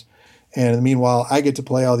games. And meanwhile, I get to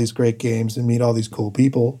play all these great games and meet all these cool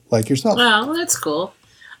people like yourself. Well, that's cool.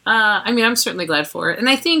 I'm certainly glad for it. And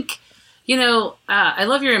I think, I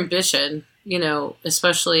love your ambition,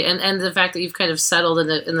 especially, and the fact that you've kind of settled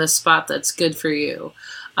in the spot that's good for you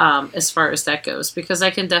as far as that goes. Because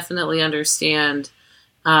I can definitely understand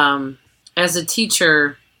as a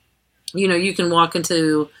teacher, you can walk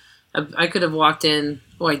into, I could have walked in,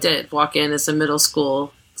 I did walk in as a middle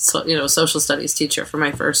school, social studies teacher for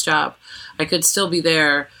my first job. I could still be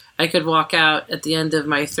there. I could walk out at the end of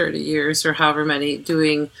my 30 years or however many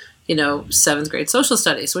doing, 7th grade social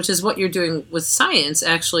studies, which is what you're doing with science,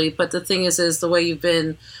 actually. But the thing is the way you've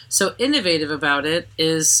been so innovative about it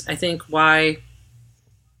is, I think, why,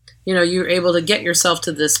 you're able to get yourself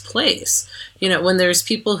to this place. When there's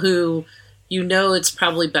people who, it's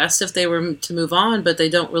probably best if they were to move on, but they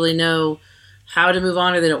don't really know how to move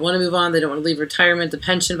on, or they don't want to move on. They don't want to leave retirement, the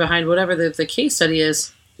pension behind, whatever the case study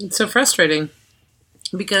is. It's so frustrating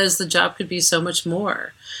because the job could be so much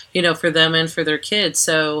more, for them and for their kids.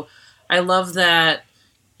 So I love that,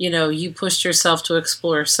 you pushed yourself to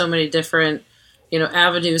explore so many different,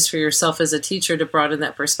 avenues for yourself as a teacher to broaden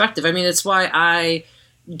that perspective. I mean, it's why I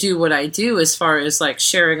do what I do as far as like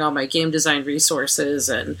sharing all my game design resources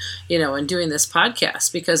and, and doing this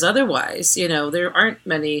podcast, because otherwise, there aren't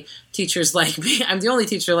many teachers like me. I'm the only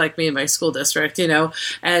teacher like me in my school district,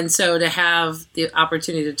 and so to have the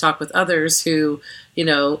opportunity to talk with others who,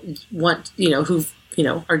 want, who,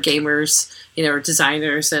 are gamers, or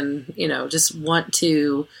designers and, just want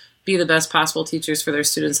to be the best possible teachers for their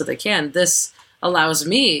students that they can. This allows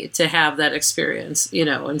me to have that experience,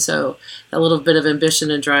 and so a little bit of ambition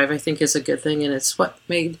and drive, I think, is a good thing, and it's what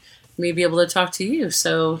made me be able to talk to you.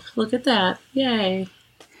 So look at that. Yay.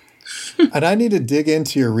 And I need to dig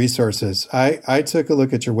into your resources. I took a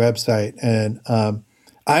look at your website, and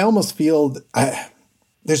I almost feel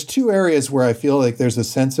there's 2 areas where I feel like there's a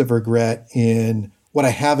sense of regret in what I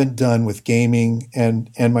haven't done with gaming and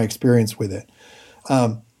my experience with it.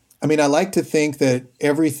 I mean, I like to think that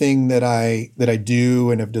everything that I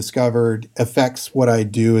do and have discovered affects what I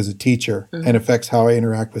do as a teacher and affects how I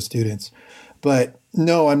interact with students. But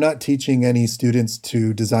no, I'm not teaching any students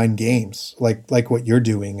to design games like what you're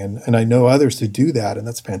doing, and I know others who do that, and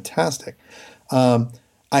that's fantastic. I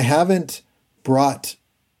haven't brought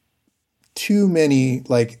too many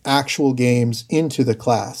like actual games into the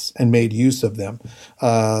class and made use of them.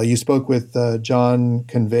 You spoke with John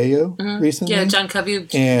Conveyo recently. Yeah, John Covey,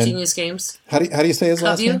 and Genius Games. How do you say his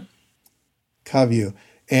last name? Covey.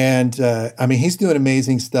 And I mean, he's doing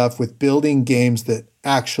amazing stuff with building games that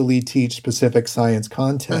actually teach specific science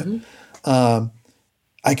content.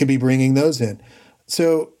 I could be bringing those in.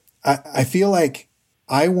 So I feel like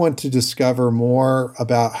I want to discover more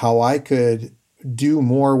about how I could do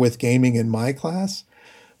more with gaming in my class.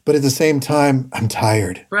 But at the same time, I'm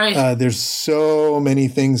tired. Right. There's so many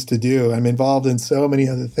things to do. I'm involved in so many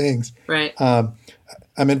other things. Right. I'm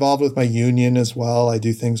involved with my union as well. I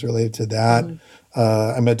do things related to that.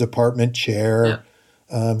 I'm a department chair.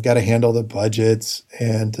 Got to handle the budgets.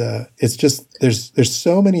 And it's just, there's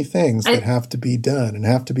so many things that have to be done and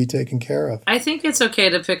have to be taken care of. I think it's okay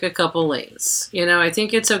to pick a couple lanes. You know, I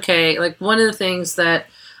think it's okay. Like one of the things that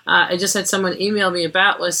I just had someone email me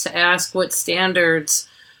about was to ask what standards,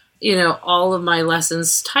 you know, all of my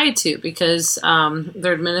lessons tied to, because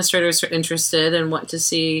their administrators are interested and want to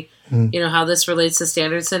see, you know, how this relates to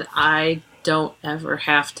standards. And I don't ever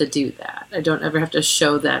have to do that. I don't ever have to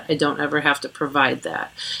show that. I don't ever have to provide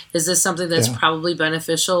that. Is this something that's probably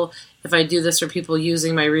beneficial if I do this for people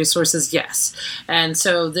using my resources? Yes. And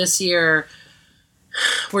so this year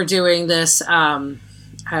we're doing this,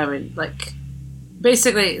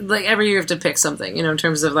 basically, like every year you have to pick something, you know, in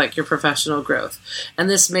terms of like your professional growth. And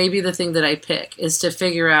this may be the thing that I pick, is to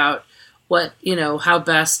figure out what, you know, how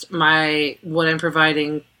best what I'm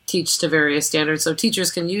providing teach to various standards so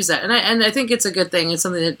teachers can use that. And I think it's a good thing. It's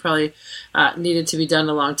something that probably needed to be done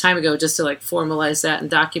a long time ago, just to like formalize that and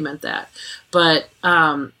document that. But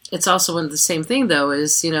it's also one of the same thing though,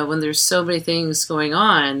 is, you know, when there's so many things going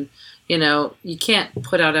on, you know, you can't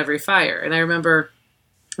put out every fire. And I remember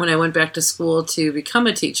when I went back to school to become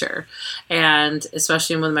a teacher, and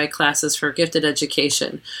especially in one of my classes for gifted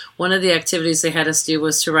education, one of the activities they had us do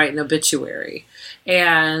was to write an obituary.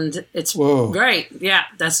 And it's great. Yeah,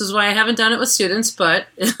 this is why I haven't done it with students, but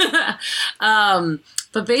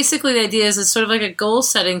but basically the idea is it's sort of like a goal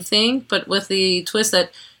setting thing, but with the twist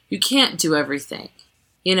that you can't do everything.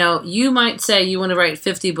 You know, you might say you want to write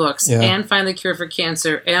 50 books and find the cure for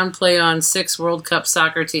cancer and play on 6 World Cup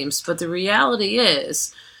soccer teams. But the reality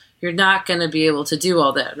is you're not going to be able to do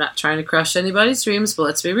all that. I'm not trying to crush anybody's dreams, but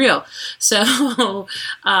let's be real. So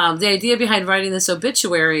the idea behind writing this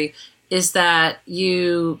obituary is that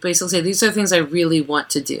you basically say, these are the things I really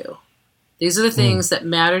want to do. These are the things that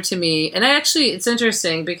matter to me. And it's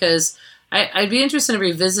interesting because I'd be interested in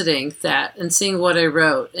revisiting that and seeing what I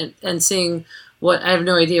wrote and seeing what, I have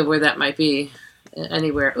no idea where that might be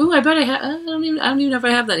anywhere. Ooh, I bet I don't even know if I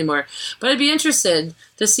have that anymore. But I'd be interested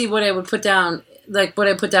to see what I would put down, like what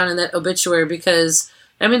I put down in that obituary, because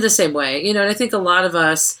I'm in the same way, you know. And I think a lot of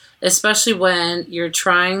us, especially when you're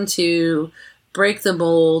trying to break the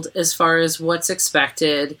mold as far as what's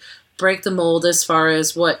expected, break the mold as far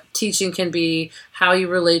as what teaching can be, how you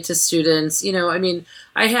relate to students. You know, I mean,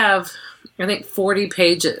 I have, I think, 40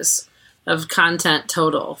 pages of content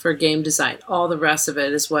total for game design. All the rest of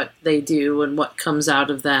it is what they do and what comes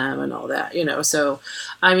out of them and all that, you know. So,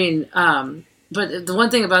 I mean, but the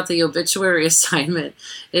one thing about the obituary assignment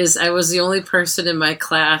is I was the only person in my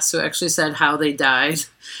class who actually said how they died.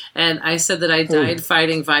 And I said that I died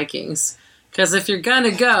fighting Vikings. Because if you're going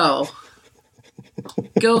to go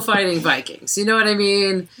fighting Vikings. You know what I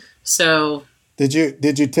mean? So. Did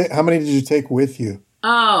you take, how many did you take with you?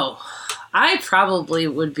 Oh, I probably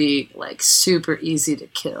would be like super easy to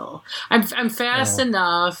kill. I'm fast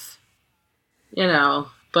enough, you know,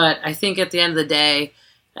 but I think at the end of the day,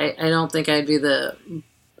 I don't think I'd be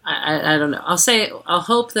I don't know. I'll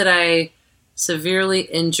hope that I severely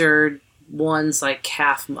injured one's like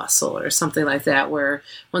calf muscle or something like that, where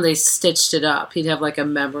when they stitched it up, he'd have like a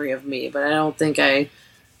memory of me, but I don't think I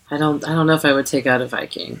don't know if I would take out a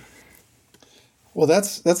Viking. Well,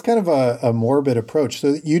 that's kind of a morbid approach.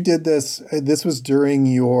 So you did this was during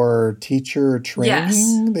your teacher training?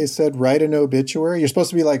 Yes. They said write an obituary. You're supposed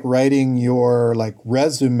to be like writing your like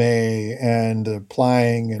resume and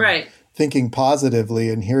applying and thinking positively.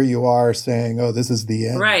 And here you are saying, oh, this is the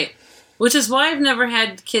end. Right. Which is why I've never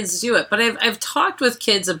had kids do it. But I've talked with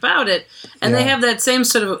kids about it, and they have that same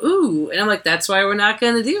sort of, ooh. And I'm like, that's why we're not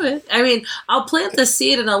going to do it. I mean, I'll plant the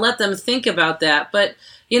seed and I'll let them think about that. But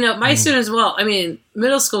My students, well, I mean,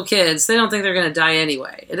 middle school kids, they don't think they're going to die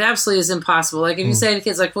anyway. It absolutely is impossible. Like if you say to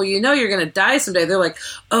kids like, well, you're going to die someday. They're like,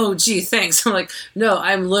 oh, gee, thanks. I'm like, no,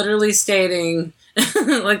 I'm literally stating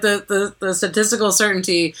like the statistical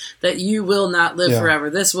certainty that you will not live forever.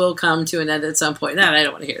 This will come to an end at some point. No, I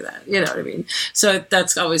don't want to hear that. You know what I mean? So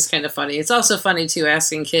that's always kind of funny. It's also funny too,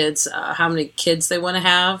 asking kids how many kids they want to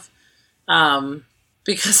have.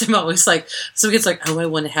 Because I'm always like, some kids like, oh, I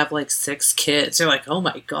want to have like 6 kids. They're like, oh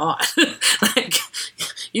my God. Like,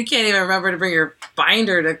 you can't even remember to bring your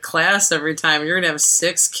binder to class every time. You're going to have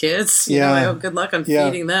 6 kids. You know, good luck on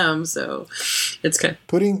feeding them. So it's good.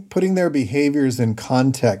 Putting their behaviors in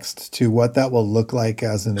context to what that will look like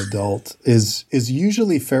as an adult is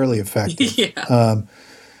usually fairly effective.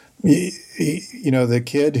 The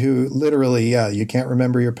kid who literally, you can't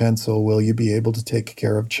remember your pencil. Will you be able to take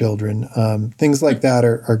care of children? Things like that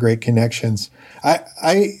are great connections.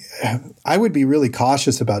 I would be really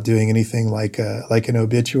cautious about doing anything like an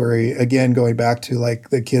obituary. Again, going back to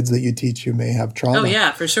like the kids that you teach who may have trauma. Oh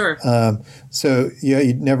yeah, for sure.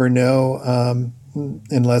 You'd never know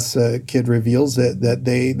unless a kid reveals it that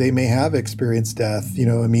they may have experienced death,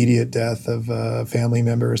 immediate death of a family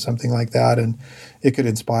member or something like that, and it could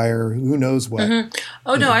inspire who knows what.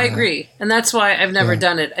 Oh, no, I agree. And that's why I've never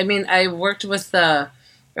done it. I mean, I worked with a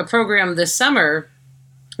program this summer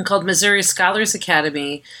called Missouri Scholars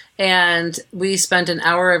Academy, and we spent an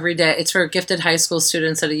hour every day. It's for gifted high school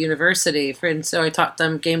students at a university. And so I taught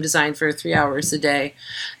them game design for 3 hours a day.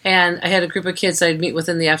 And I had a group of kids I'd meet with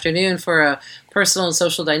in the afternoon for a personal and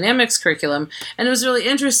social dynamics curriculum. And it was really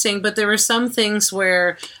interesting, but there were some things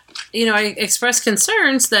where I expressed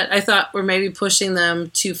concerns that I thought were maybe pushing them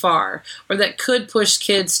too far, or that could push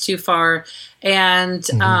kids too far. And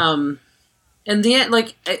in the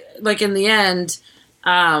end,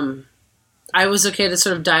 I was okay to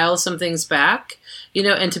sort of dial some things back,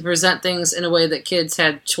 and to present things in a way that kids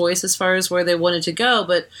had choice as far as where they wanted to go.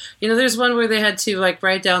 But, there's one where they had to like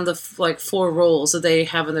write down the 4 roles that they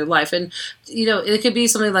have in their life. And, it could be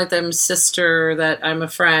something like I'm a sister, that I'm a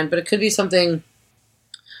friend, but it could be something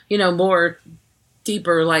more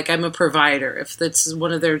deeper, like I'm a provider, if that's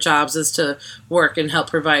one of their jobs is to work and help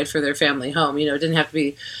provide for their family home. It didn't have to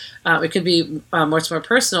be, it could be much more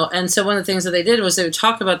personal. And so one of the things that they did was they would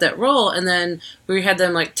talk about that role, and then we had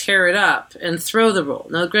them like tear it up and throw the role.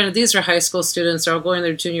 Now, granted, these are high school students, they're all going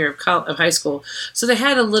their junior of high school. So they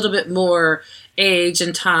had a little bit more age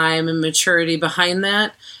and time and maturity behind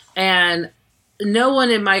that. And no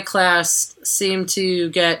one in my class seemed to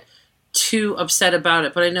get too upset about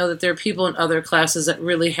it, but I know that there are people in other classes that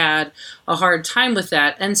really had a hard time with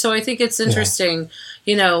that. And so I think it's interesting,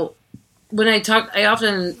 when I talk, I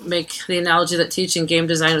often make the analogy that teaching game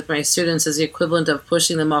design with my students is the equivalent of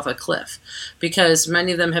pushing them off a cliff, because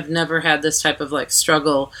many of them have never had this type of like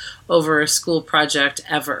struggle over a school project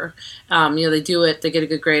ever. They do it, they get a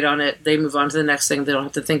good grade on it, they move on to the next thing, they don't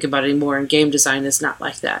have to think about it anymore. And game design is not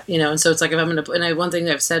like that, and so it's like if I'm going to, and one thing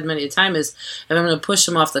that I've said many a time is if I'm going to push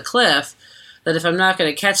them off the cliff, that if I'm not going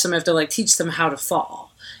to catch them, I have to like teach them how to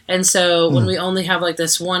fall. And so when we only have like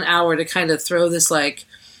this 1 hour to kind of throw this like,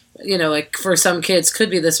 like for some kids could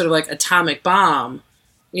be this sort of like atomic bomb,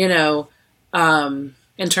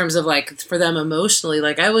 in terms of like for them emotionally,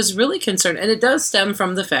 like I was really concerned. And it does stem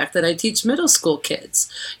from the fact that I teach middle school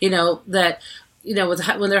kids, that,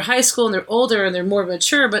 when they're high school and they're older and they're more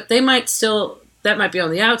mature, but they might still, that might be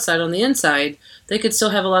on the outside, on the inside, they could still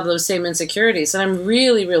have a lot of those same insecurities. And I'm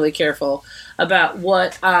really, really careful about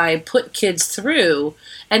what I put kids through.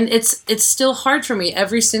 And it's still hard for me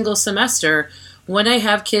every single semester when I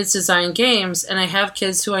have kids design games and I have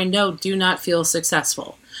kids who I know do not feel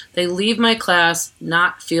successful. They leave my class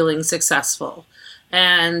not feeling successful.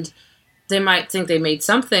 And they might think they made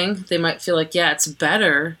something. They might feel like, yeah, it's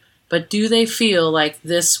better. But do they feel like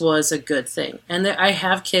this was a good thing? And I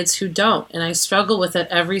have kids who don't. And I struggle with it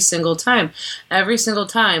every single time. Every single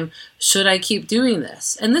time, should I keep doing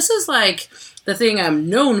this? And this is like the thing I'm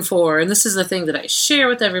known for, and this is the thing that I share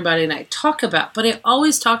with everybody and I talk about. But I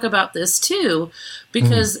always talk about this too,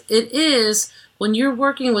 because it is when you're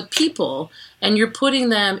working with people and you're putting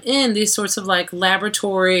them in these sorts of like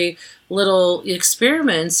laboratory little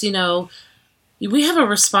experiments, we have a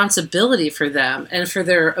responsibility for them and for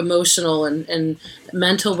their emotional and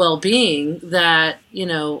mental well-being that,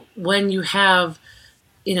 when you have,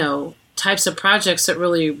 types of projects that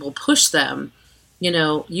really will push them, you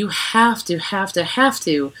have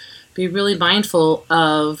to be really mindful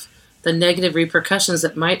of the negative repercussions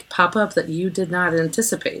that might pop up that you did not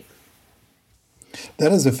anticipate.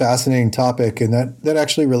 That is a fascinating topic, and that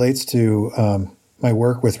actually relates to my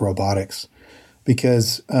work with robotics,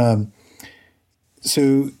 because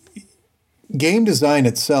So game design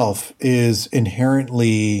itself is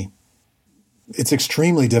inherently, it's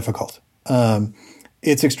extremely difficult.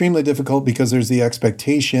 It's extremely difficult because there's the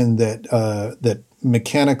expectation that that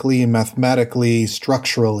mechanically, mathematically,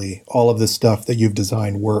 structurally, all of this stuff that you've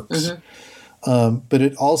designed works. But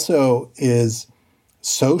it also is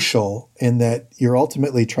social in that you're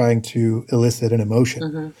ultimately trying to elicit an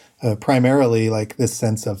emotion, primarily like this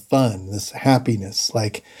sense of fun, this happiness.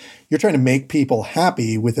 Like you're trying to make people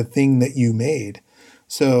happy with a thing that you made.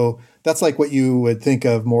 So that's like what you would think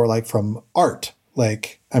of more like from art.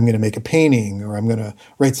 Like I'm going to make a painting or I'm going to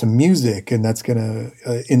write some music and that's going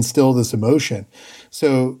to instill this emotion.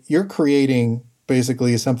 So you're creating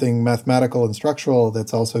basically something mathematical and structural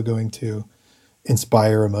that's also going to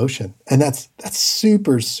inspire emotion. And that's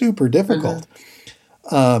super, super difficult.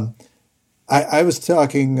 I was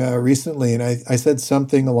talking recently and I said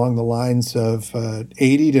something along the lines of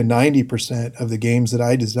 80 to 90% of the games that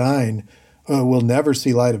I design will never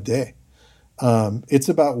see light of day. It's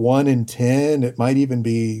about 1 in 10. It might even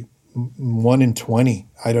be 1 in 20.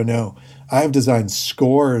 I don't know. I have designed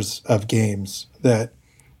scores of games that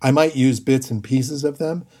I might use bits and pieces of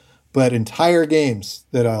them, but entire games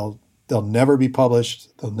that they'll never be published,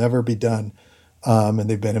 they'll never be done, and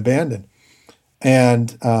they've been abandoned.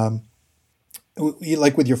 And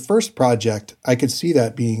like with your first project, I could see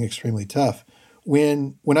that being extremely tough.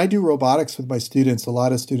 When I do robotics with my students, a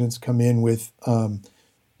lot of students come in with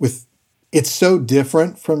it's so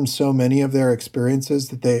different from so many of their experiences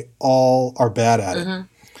that they all are bad at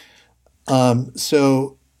it.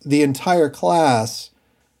 So the entire class,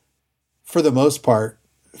 for the most part,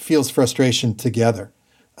 feels frustration together.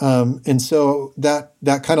 And so that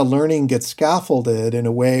kind of learning gets scaffolded in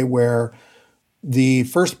a way where the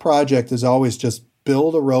first project is always just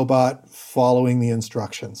build a robot following the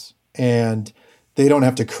instructions. And they don't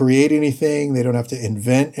have to create anything. They don't have to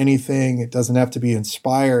invent anything. It doesn't have to be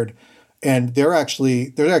inspired. And they're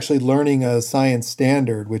actually learning a science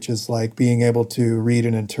standard, which is like being able to read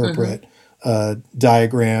and interpret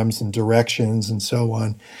diagrams and directions and so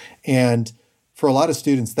on. And for a lot of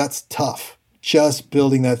students, that's tough, just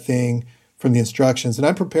building that thing from the instructions. And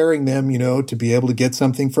I'm preparing them, to be able to get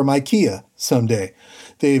something from IKEA someday.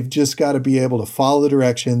 They've just got to be able to follow the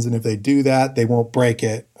directions. And if they do that, they won't break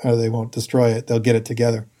it or they won't destroy it. They'll get it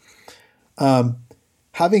together.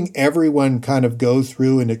 Having everyone kind of go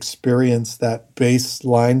through and experience that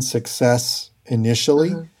baseline success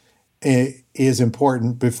initially is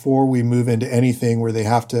important before we move into anything where they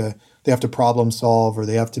have to problem solve or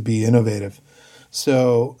they have to be innovative.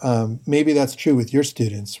 So maybe that's true with your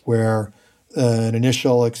students, where an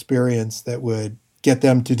initial experience that would get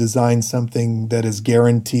them to design something that is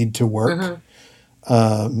guaranteed to work,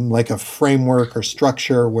 like a framework or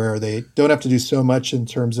structure where they don't have to do so much in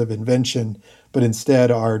terms of invention, but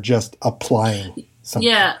instead are just applying something.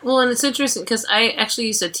 Yeah, well, and it's interesting because I actually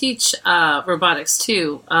used to teach robotics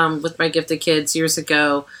too with my gifted kids years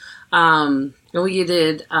ago. We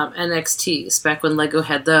did NXTs back when Lego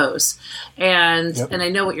had those, and I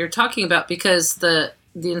know what you're talking about because the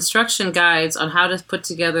instruction guides on how to put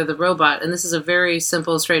together the robot, and this is a very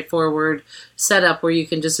simple, straightforward setup where you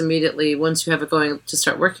can just immediately, once you have it going to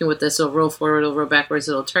start working with this, it'll roll forward, it'll roll backwards,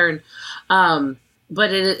 it'll turn.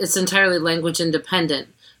 But it's entirely language independent.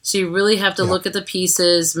 So you really have to look at the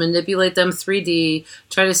pieces, manipulate them 3D,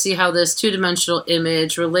 try to see how this two-dimensional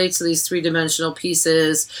image relates to these three-dimensional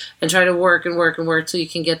pieces, and try to work and work and work till you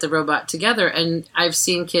can get the robot together. And I've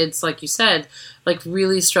seen kids, like you said, like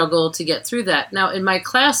really struggle to get through that. Now, in my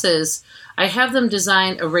classes, I have them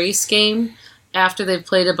design a race game after they've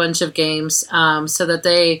played a bunch of games, so that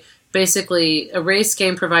they basically, a race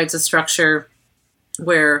game provides a structure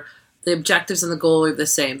where the objectives and the goal are the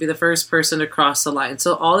same. Be the first person to cross the line.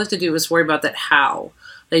 So all they have to do is worry about that how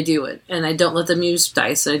they do it. And I don't let them use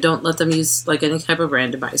dice. And I don't let them use like any type of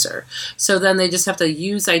randomizer. So then they just have to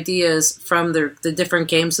use ideas from the different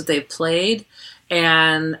games that they've played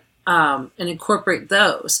and incorporate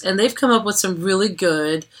those. And they've come up with some really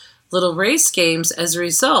good little race games as a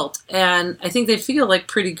result. And I think they feel like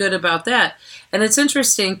pretty good about that. And it's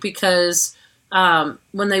interesting because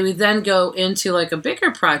when they would then go into like a bigger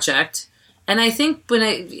project, and I think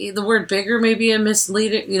the word bigger may be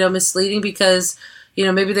misleading because,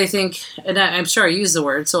 maybe they think, and I'm sure I use the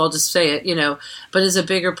word, so I'll just say it, but as a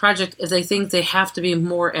bigger project, if they think they have to be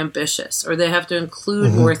more ambitious or they have to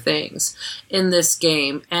include more things in this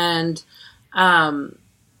game. And, and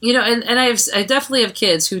I definitely have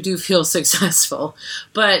kids who do feel successful,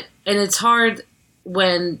 and it's hard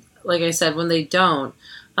when, like I said, when they don't.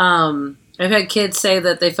 I've had kids say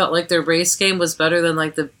that they felt like their race game was better than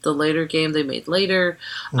like the later game they made later.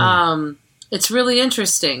 it's really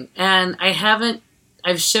interesting. And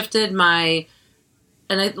I've shifted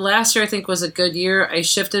last year I think was a good year. I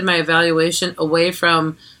shifted my evaluation away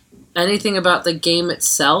from anything about the game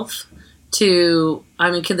itself to,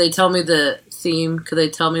 can they tell me the theme? Could they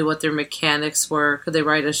tell me what their mechanics were? Could they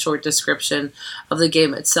write a short description of the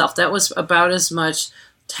game itself? That was about as much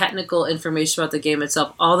technical information about the game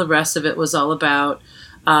itself. All the rest of it was all about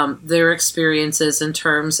their experiences in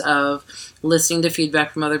terms of listening to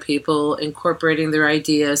feedback from other people, incorporating their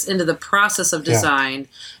ideas into the process of design.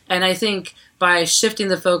 Yeah. And I think by shifting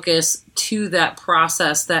the focus to that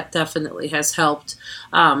process, that definitely has helped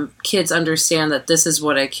kids understand that this is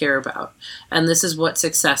what I care about and this is what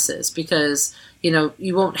success is, because,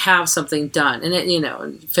 you won't have something done and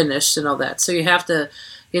it, finished and all that. So you have to,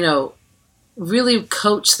 really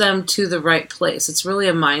coach them to the right place. It's really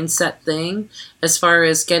a mindset thing as far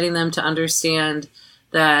as getting them to understand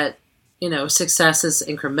that, success is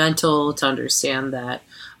incremental, to understand that,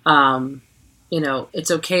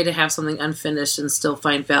 it's okay to have something unfinished and still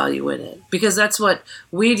find value in it, because that's what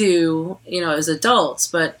we do, as adults.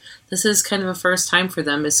 But this is kind of a first time for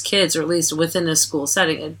them as kids, or at least within a school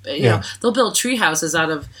setting. And, they'll build tree houses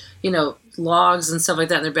out of, logs and stuff like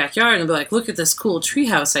that in their backyard and be like, look at this cool tree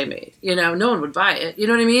house I made. No one would buy it. You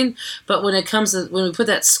know what I mean? But when we put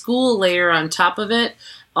that school layer on top of it,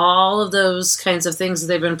 all of those kinds of things that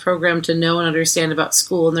they've been programmed to know and understand about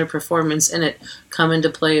school and their performance in it come into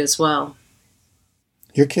play as well.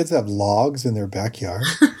 Your kids have logs in their backyard?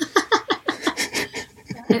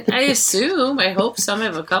 I assume. I hope some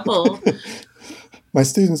have a couple. My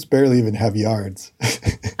students barely even have yards.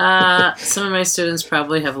 Some of my students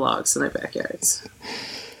probably have logs in their backyards.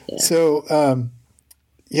 Yeah. So,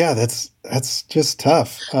 that's just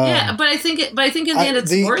tough. But I think in the end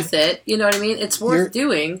it's worth it. You know what I mean? It's worth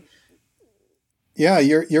doing. Yeah,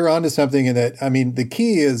 you're onto something in that. The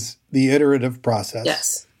key is the iterative process.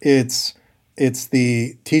 Yes. It's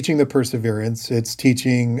the teaching the perseverance. It's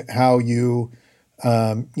teaching how you,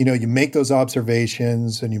 you make those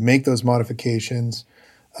observations and you make those modifications.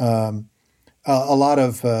 A lot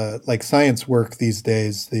of like science work these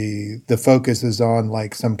days, the focus is on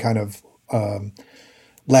like some kind of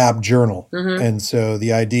lab journal, and so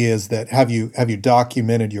the idea is that have you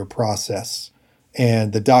documented your process,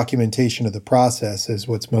 and the documentation of the process is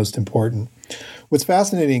what's most important. What's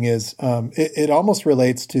fascinating is it almost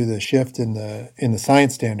relates to the shift in the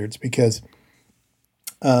science standards, because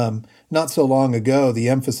not so long ago the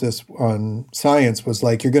emphasis on science was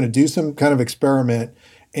like, you're going to do some kind of experiment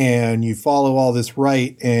and you follow all this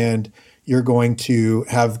right, and you're going to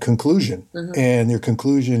have conclusion. And your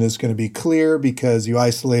conclusion is going to be clear because you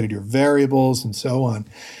isolated your variables and so on.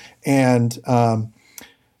 And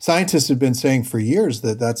scientists have been saying for years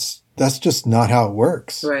that that's just not how it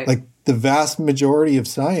works. Right. Like the vast majority of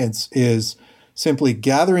science is simply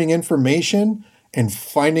gathering information and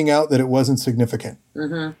finding out that it wasn't significant.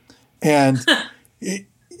 And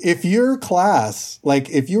if your class, like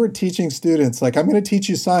if you were teaching students, like I'm going to teach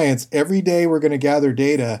you science, every day we're going to gather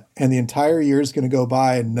data and the entire year is going to go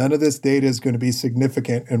by and none of this data is going to be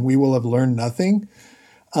significant and we will have learned nothing,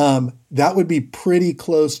 that would be pretty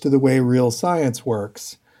close to the way real science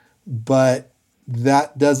works. But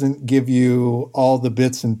that doesn't give you all the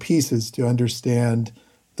bits and pieces to understand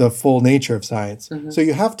the full nature of science. So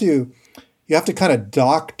you have to kind of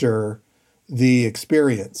doctor the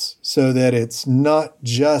experience so that it's not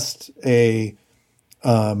just a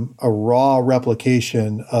raw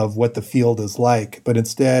replication of what the field is like, but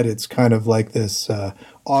instead it's kind of like this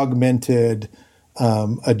augmented,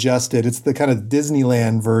 adjusted. It's the kind of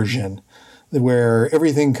Disneyland version where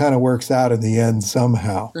everything kind of works out in the end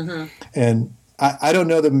somehow. And I don't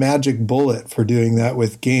know the magic bullet for doing that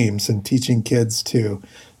with games and teaching kids to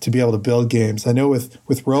be able to build games. I know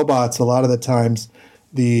with robots, a lot of the times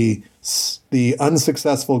the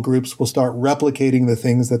unsuccessful groups will start replicating the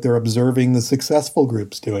things that they're observing the successful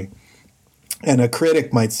groups doing. And a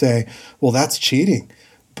critic might say, well, that's cheating.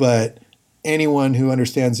 But anyone who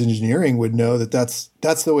understands engineering would know that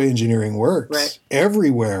that's the way engineering works. Right.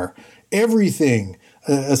 Everywhere, everything,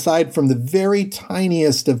 aside from the very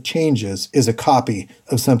tiniest of changes, is a copy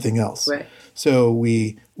of something else. Right. So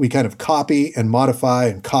we kind of copy and modify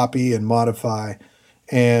and copy and modify.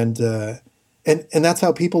 And that's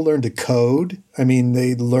how people learn to code. I mean,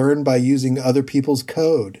 they learn by using other people's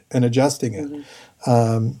code and adjusting it.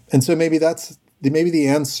 And so maybe the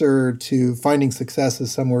answer to finding success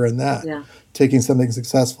is somewhere in that. Yeah. Taking something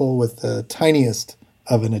successful with the tiniest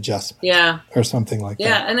of an adjustment. Yeah. Or something like that.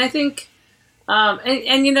 Yeah, and I think, and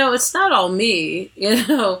it's not all me,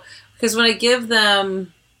 because when I give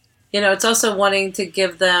them, it's also wanting to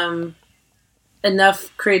give them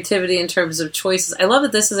enough creativity in terms of choices. I love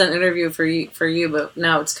that this is an interview for you, but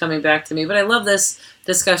now it's coming back to me. But I love this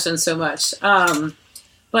discussion so much.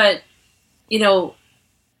 But, you know,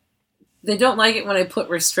 they don't like it when I put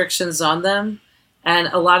restrictions on them. And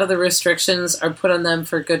a lot of the restrictions are put on them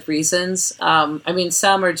for good reasons. I mean,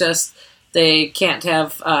 some are just, they can't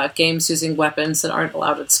have games using weapons that aren't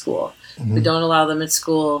allowed at school. Mm-hmm. We don't allow them at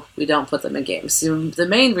school. We don't put them in games. The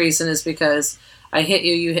main reason is because I hit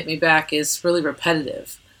you, you hit me back is really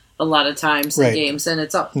repetitive a lot of times in games. And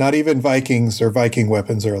it's all, not even Vikings or Viking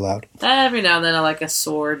weapons are allowed. Every now and then, like a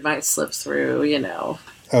sword might slip through, you know.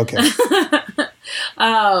 Okay.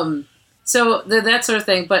 So that sort of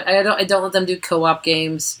thing. But I don't let them do co-op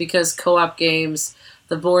games, because co-op games,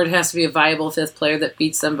 the board has to be a viable fifth player that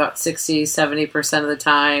beats them about 60, 70% of the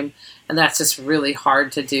time. And that's just really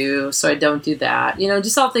hard to do. So I don't do that. You know,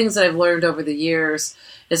 just all things that I've learned over the years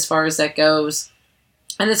as far as that goes.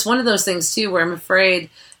 And it's one of those things, too, where I'm afraid,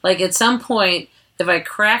 like, at some point, if I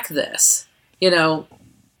crack this, you know,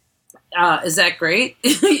 is that great?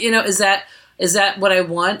 You know, is that what I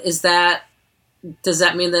want? Does that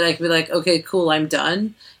mean that I can be like, okay, cool, I'm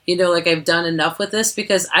done? You know, like, I've done enough with this?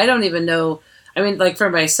 Because I don't even know. I mean, like, for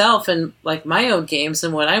myself and, like, my own games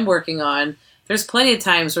and what I'm working on, there's plenty of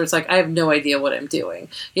times where it's like, I have no idea what I'm doing.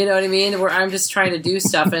 You know what I mean? Where I'm just trying to do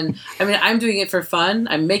stuff. And, I mean, I'm doing it for fun.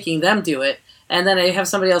 I'm making them do it. And then I have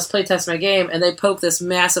somebody else play test my game, and they poke this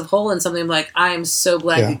massive hole in something. I'm like, I'm so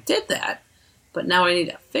glad you did that. But now I need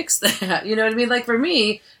to fix that. You know what I mean? Like, for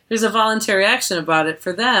me, there's a voluntary action about it.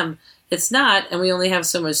 For them, it's not, and we only have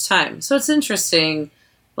so much time. So it's interesting,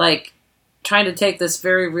 like, trying to take this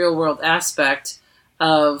very real-world aspect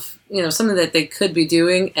of, you know, something that they could be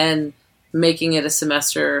doing and making it a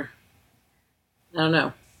semester. I don't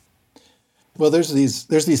know. Well, there's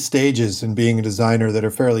these stages in being a designer that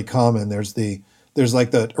are fairly common. There's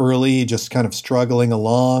like the early, just kind of struggling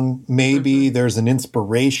along. Maybe there's an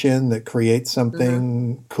inspiration that creates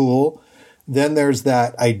something cool. Then there's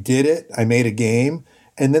that, I did it, I made a game.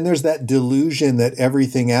 And then there's that delusion that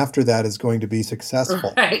everything after that is going to be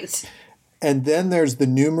successful. Right. And then there's the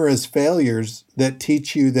numerous failures that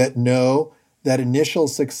teach you that no, that initial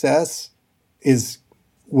success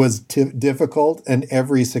was difficult, and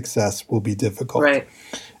every success will be difficult. Right.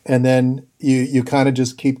 And then you kind of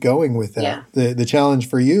just keep going with that. Yeah. The challenge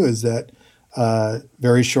for you is that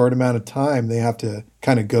very short amount of time, they have to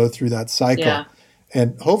kind of go through that cycle. Yeah.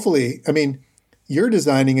 And hopefully, I mean, you're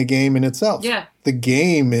designing a game in itself. Yeah. The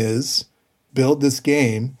game is build this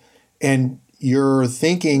game, and you're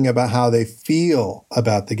thinking about how they feel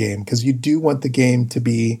about the game, because you do want the game to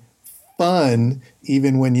be fun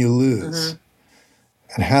even when you lose. Mm-hmm.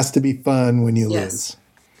 It has to be fun when you lose.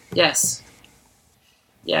 Yes.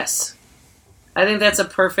 Yes. I think that's a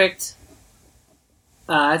perfect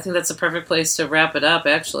place to wrap it up,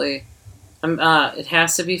 actually. It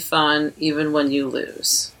has to be fun even when you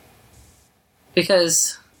lose.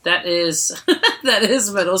 Because that is that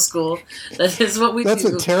is middle school. That is what we do. That's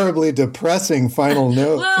a terribly depressing final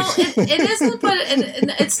note. Well, it isn't, but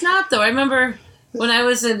it's not, though. I remember when I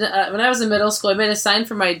was in middle school, I made a sign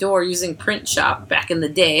for my door using Print Shop back in the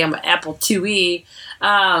day. I'm an Apple IIe.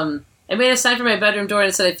 I made a sign for my bedroom door, and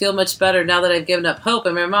it said, "I feel much better now that I've given up hope."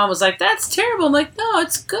 And my mom was like, "That's terrible." I'm like, "No,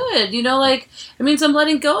 it's good. You know, like, it means I'm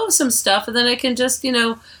letting go of some stuff, and then I can just, you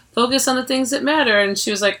know, focus on the things that matter." And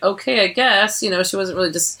she was like, "Okay, I guess." You know, she wasn't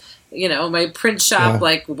really just, you know, my Print Shop,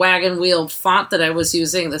 like, wagon wheel font that I was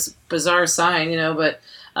using, this bizarre sign, you know, but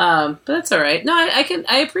that's all right. No,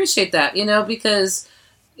 I appreciate that, you know, because,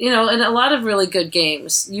 you know, in a lot of really good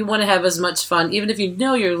games, you want to have as much fun, even if you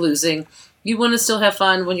know you're losing, you want to still have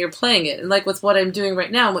fun when you're playing it. And like with what I'm doing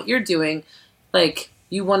right now and what you're doing, like,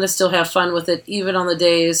 you want to still have fun with it, even on the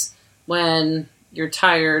days when you're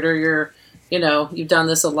tired or you're, you know, you've done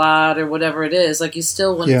this a lot or whatever it is. Like, you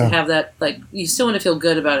still want to have that, like, you still want to feel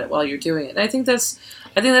good about it while you're doing it. And I think that's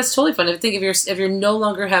totally fun. I think if you're no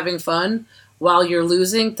longer having fun while you're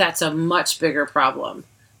losing, that's a much bigger problem.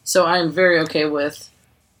 So I'm very okay with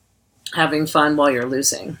having fun while you're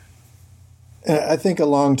losing. I think a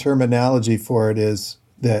long-term analogy for it is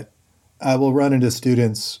that I will run into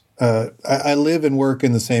students. I live and work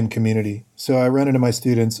in the same community, so I run into my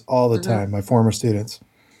students all the time, my former students.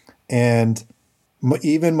 And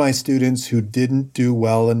even my students who didn't do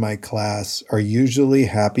well in my class are usually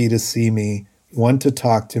happy to see me, want to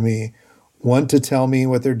talk to me, want to tell me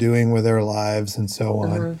what they're doing with their lives and so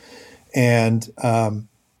on. And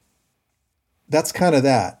that's kind of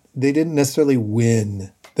that. They didn't necessarily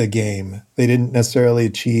win the game. They didn't necessarily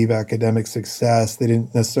achieve academic success. They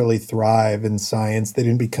didn't necessarily thrive in science. They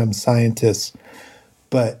didn't become scientists.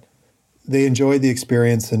 But they enjoyed the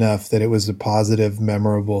experience enough that it was a positive,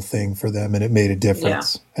 memorable thing for them, and it made a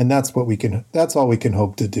difference. Yeah. And that's all we can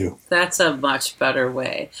hope to do. That's a much better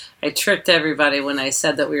way. I tricked everybody when I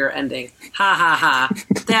said that we were ending. Ha ha ha.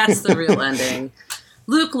 That's the real ending.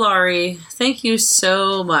 Luke Laurie, thank you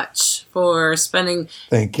so much for spending...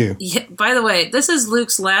 Thank you. Yeah, by the way, this is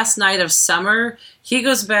Luke's last night of summer. He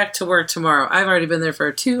goes back to work tomorrow. I've already been there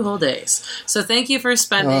for 2 whole days. So thank you for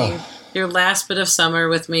spending your last bit of summer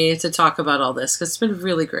with me to talk about all this, because it's been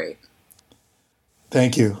really great.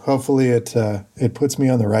 Thank you. Hopefully it puts me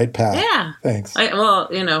on the right path. Yeah. Thanks.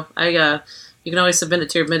 You can always submit it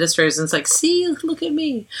to your administrators, and it's like, see, look at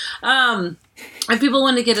me. If people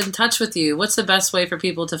want to get in touch with you, what's the best way for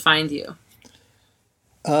people to find you?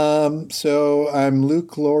 So I'm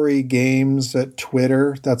Luke Laurie Games at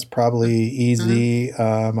Twitter. That's probably easy.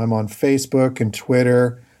 I'm on Facebook and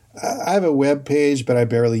Twitter. I have a web page, but I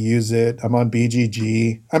barely use it. I'm on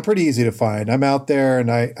BGG. I'm pretty easy to find. I'm out there,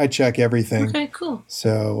 and I check everything. Okay, cool.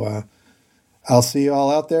 So I'll see you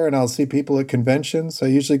all out there, and I'll see people at conventions. I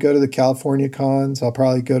usually go to the California cons. I'll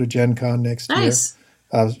probably go to Gen Con next year.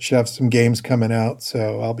 I should have some games coming out,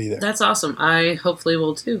 so I'll be there. That's awesome. I hopefully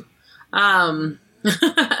will too.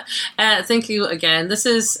 Thank you again. This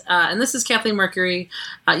is Kathleen Mercury.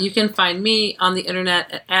 You can find me on the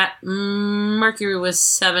internet at Mercury with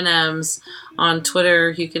 7 M's. On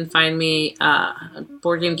Twitter, you can find me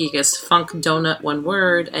Board Game Geek as Funk Donut, one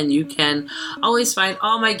word, and you can always find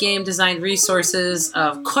all my game design resources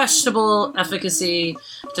of questionable efficacy.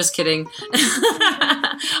 Just kidding.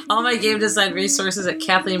 All my game design resources at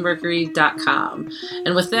KathleenMercury.com.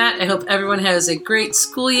 And with that, I hope everyone has a great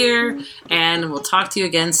school year, and we'll talk to you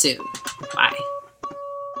again soon. Bye.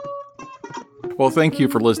 Well, thank you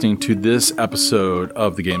for listening to this episode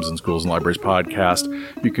of the Games in Schools and Libraries podcast.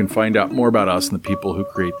 You can find out more about us and the people who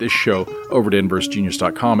create this show over at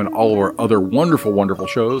InverseGenius.com and all of our other wonderful, wonderful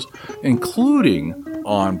shows, including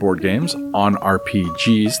on board games, on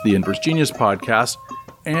RPGs, the Inverse Genius podcast,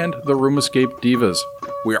 and the Room Escape Divas.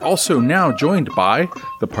 We are also now joined by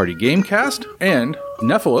the Party Gamecast and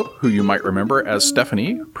Nephilim, who you might remember as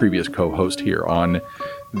Stephanie, previous co-host here on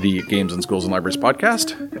the Games in Schools and Libraries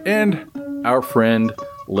podcast, and our friend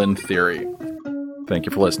Lynn Theory. Thank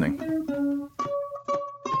you for listening.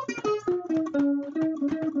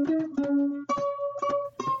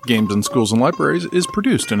 Games in Schools and Libraries is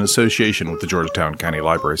produced in association with the Georgetown County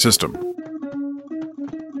Library System.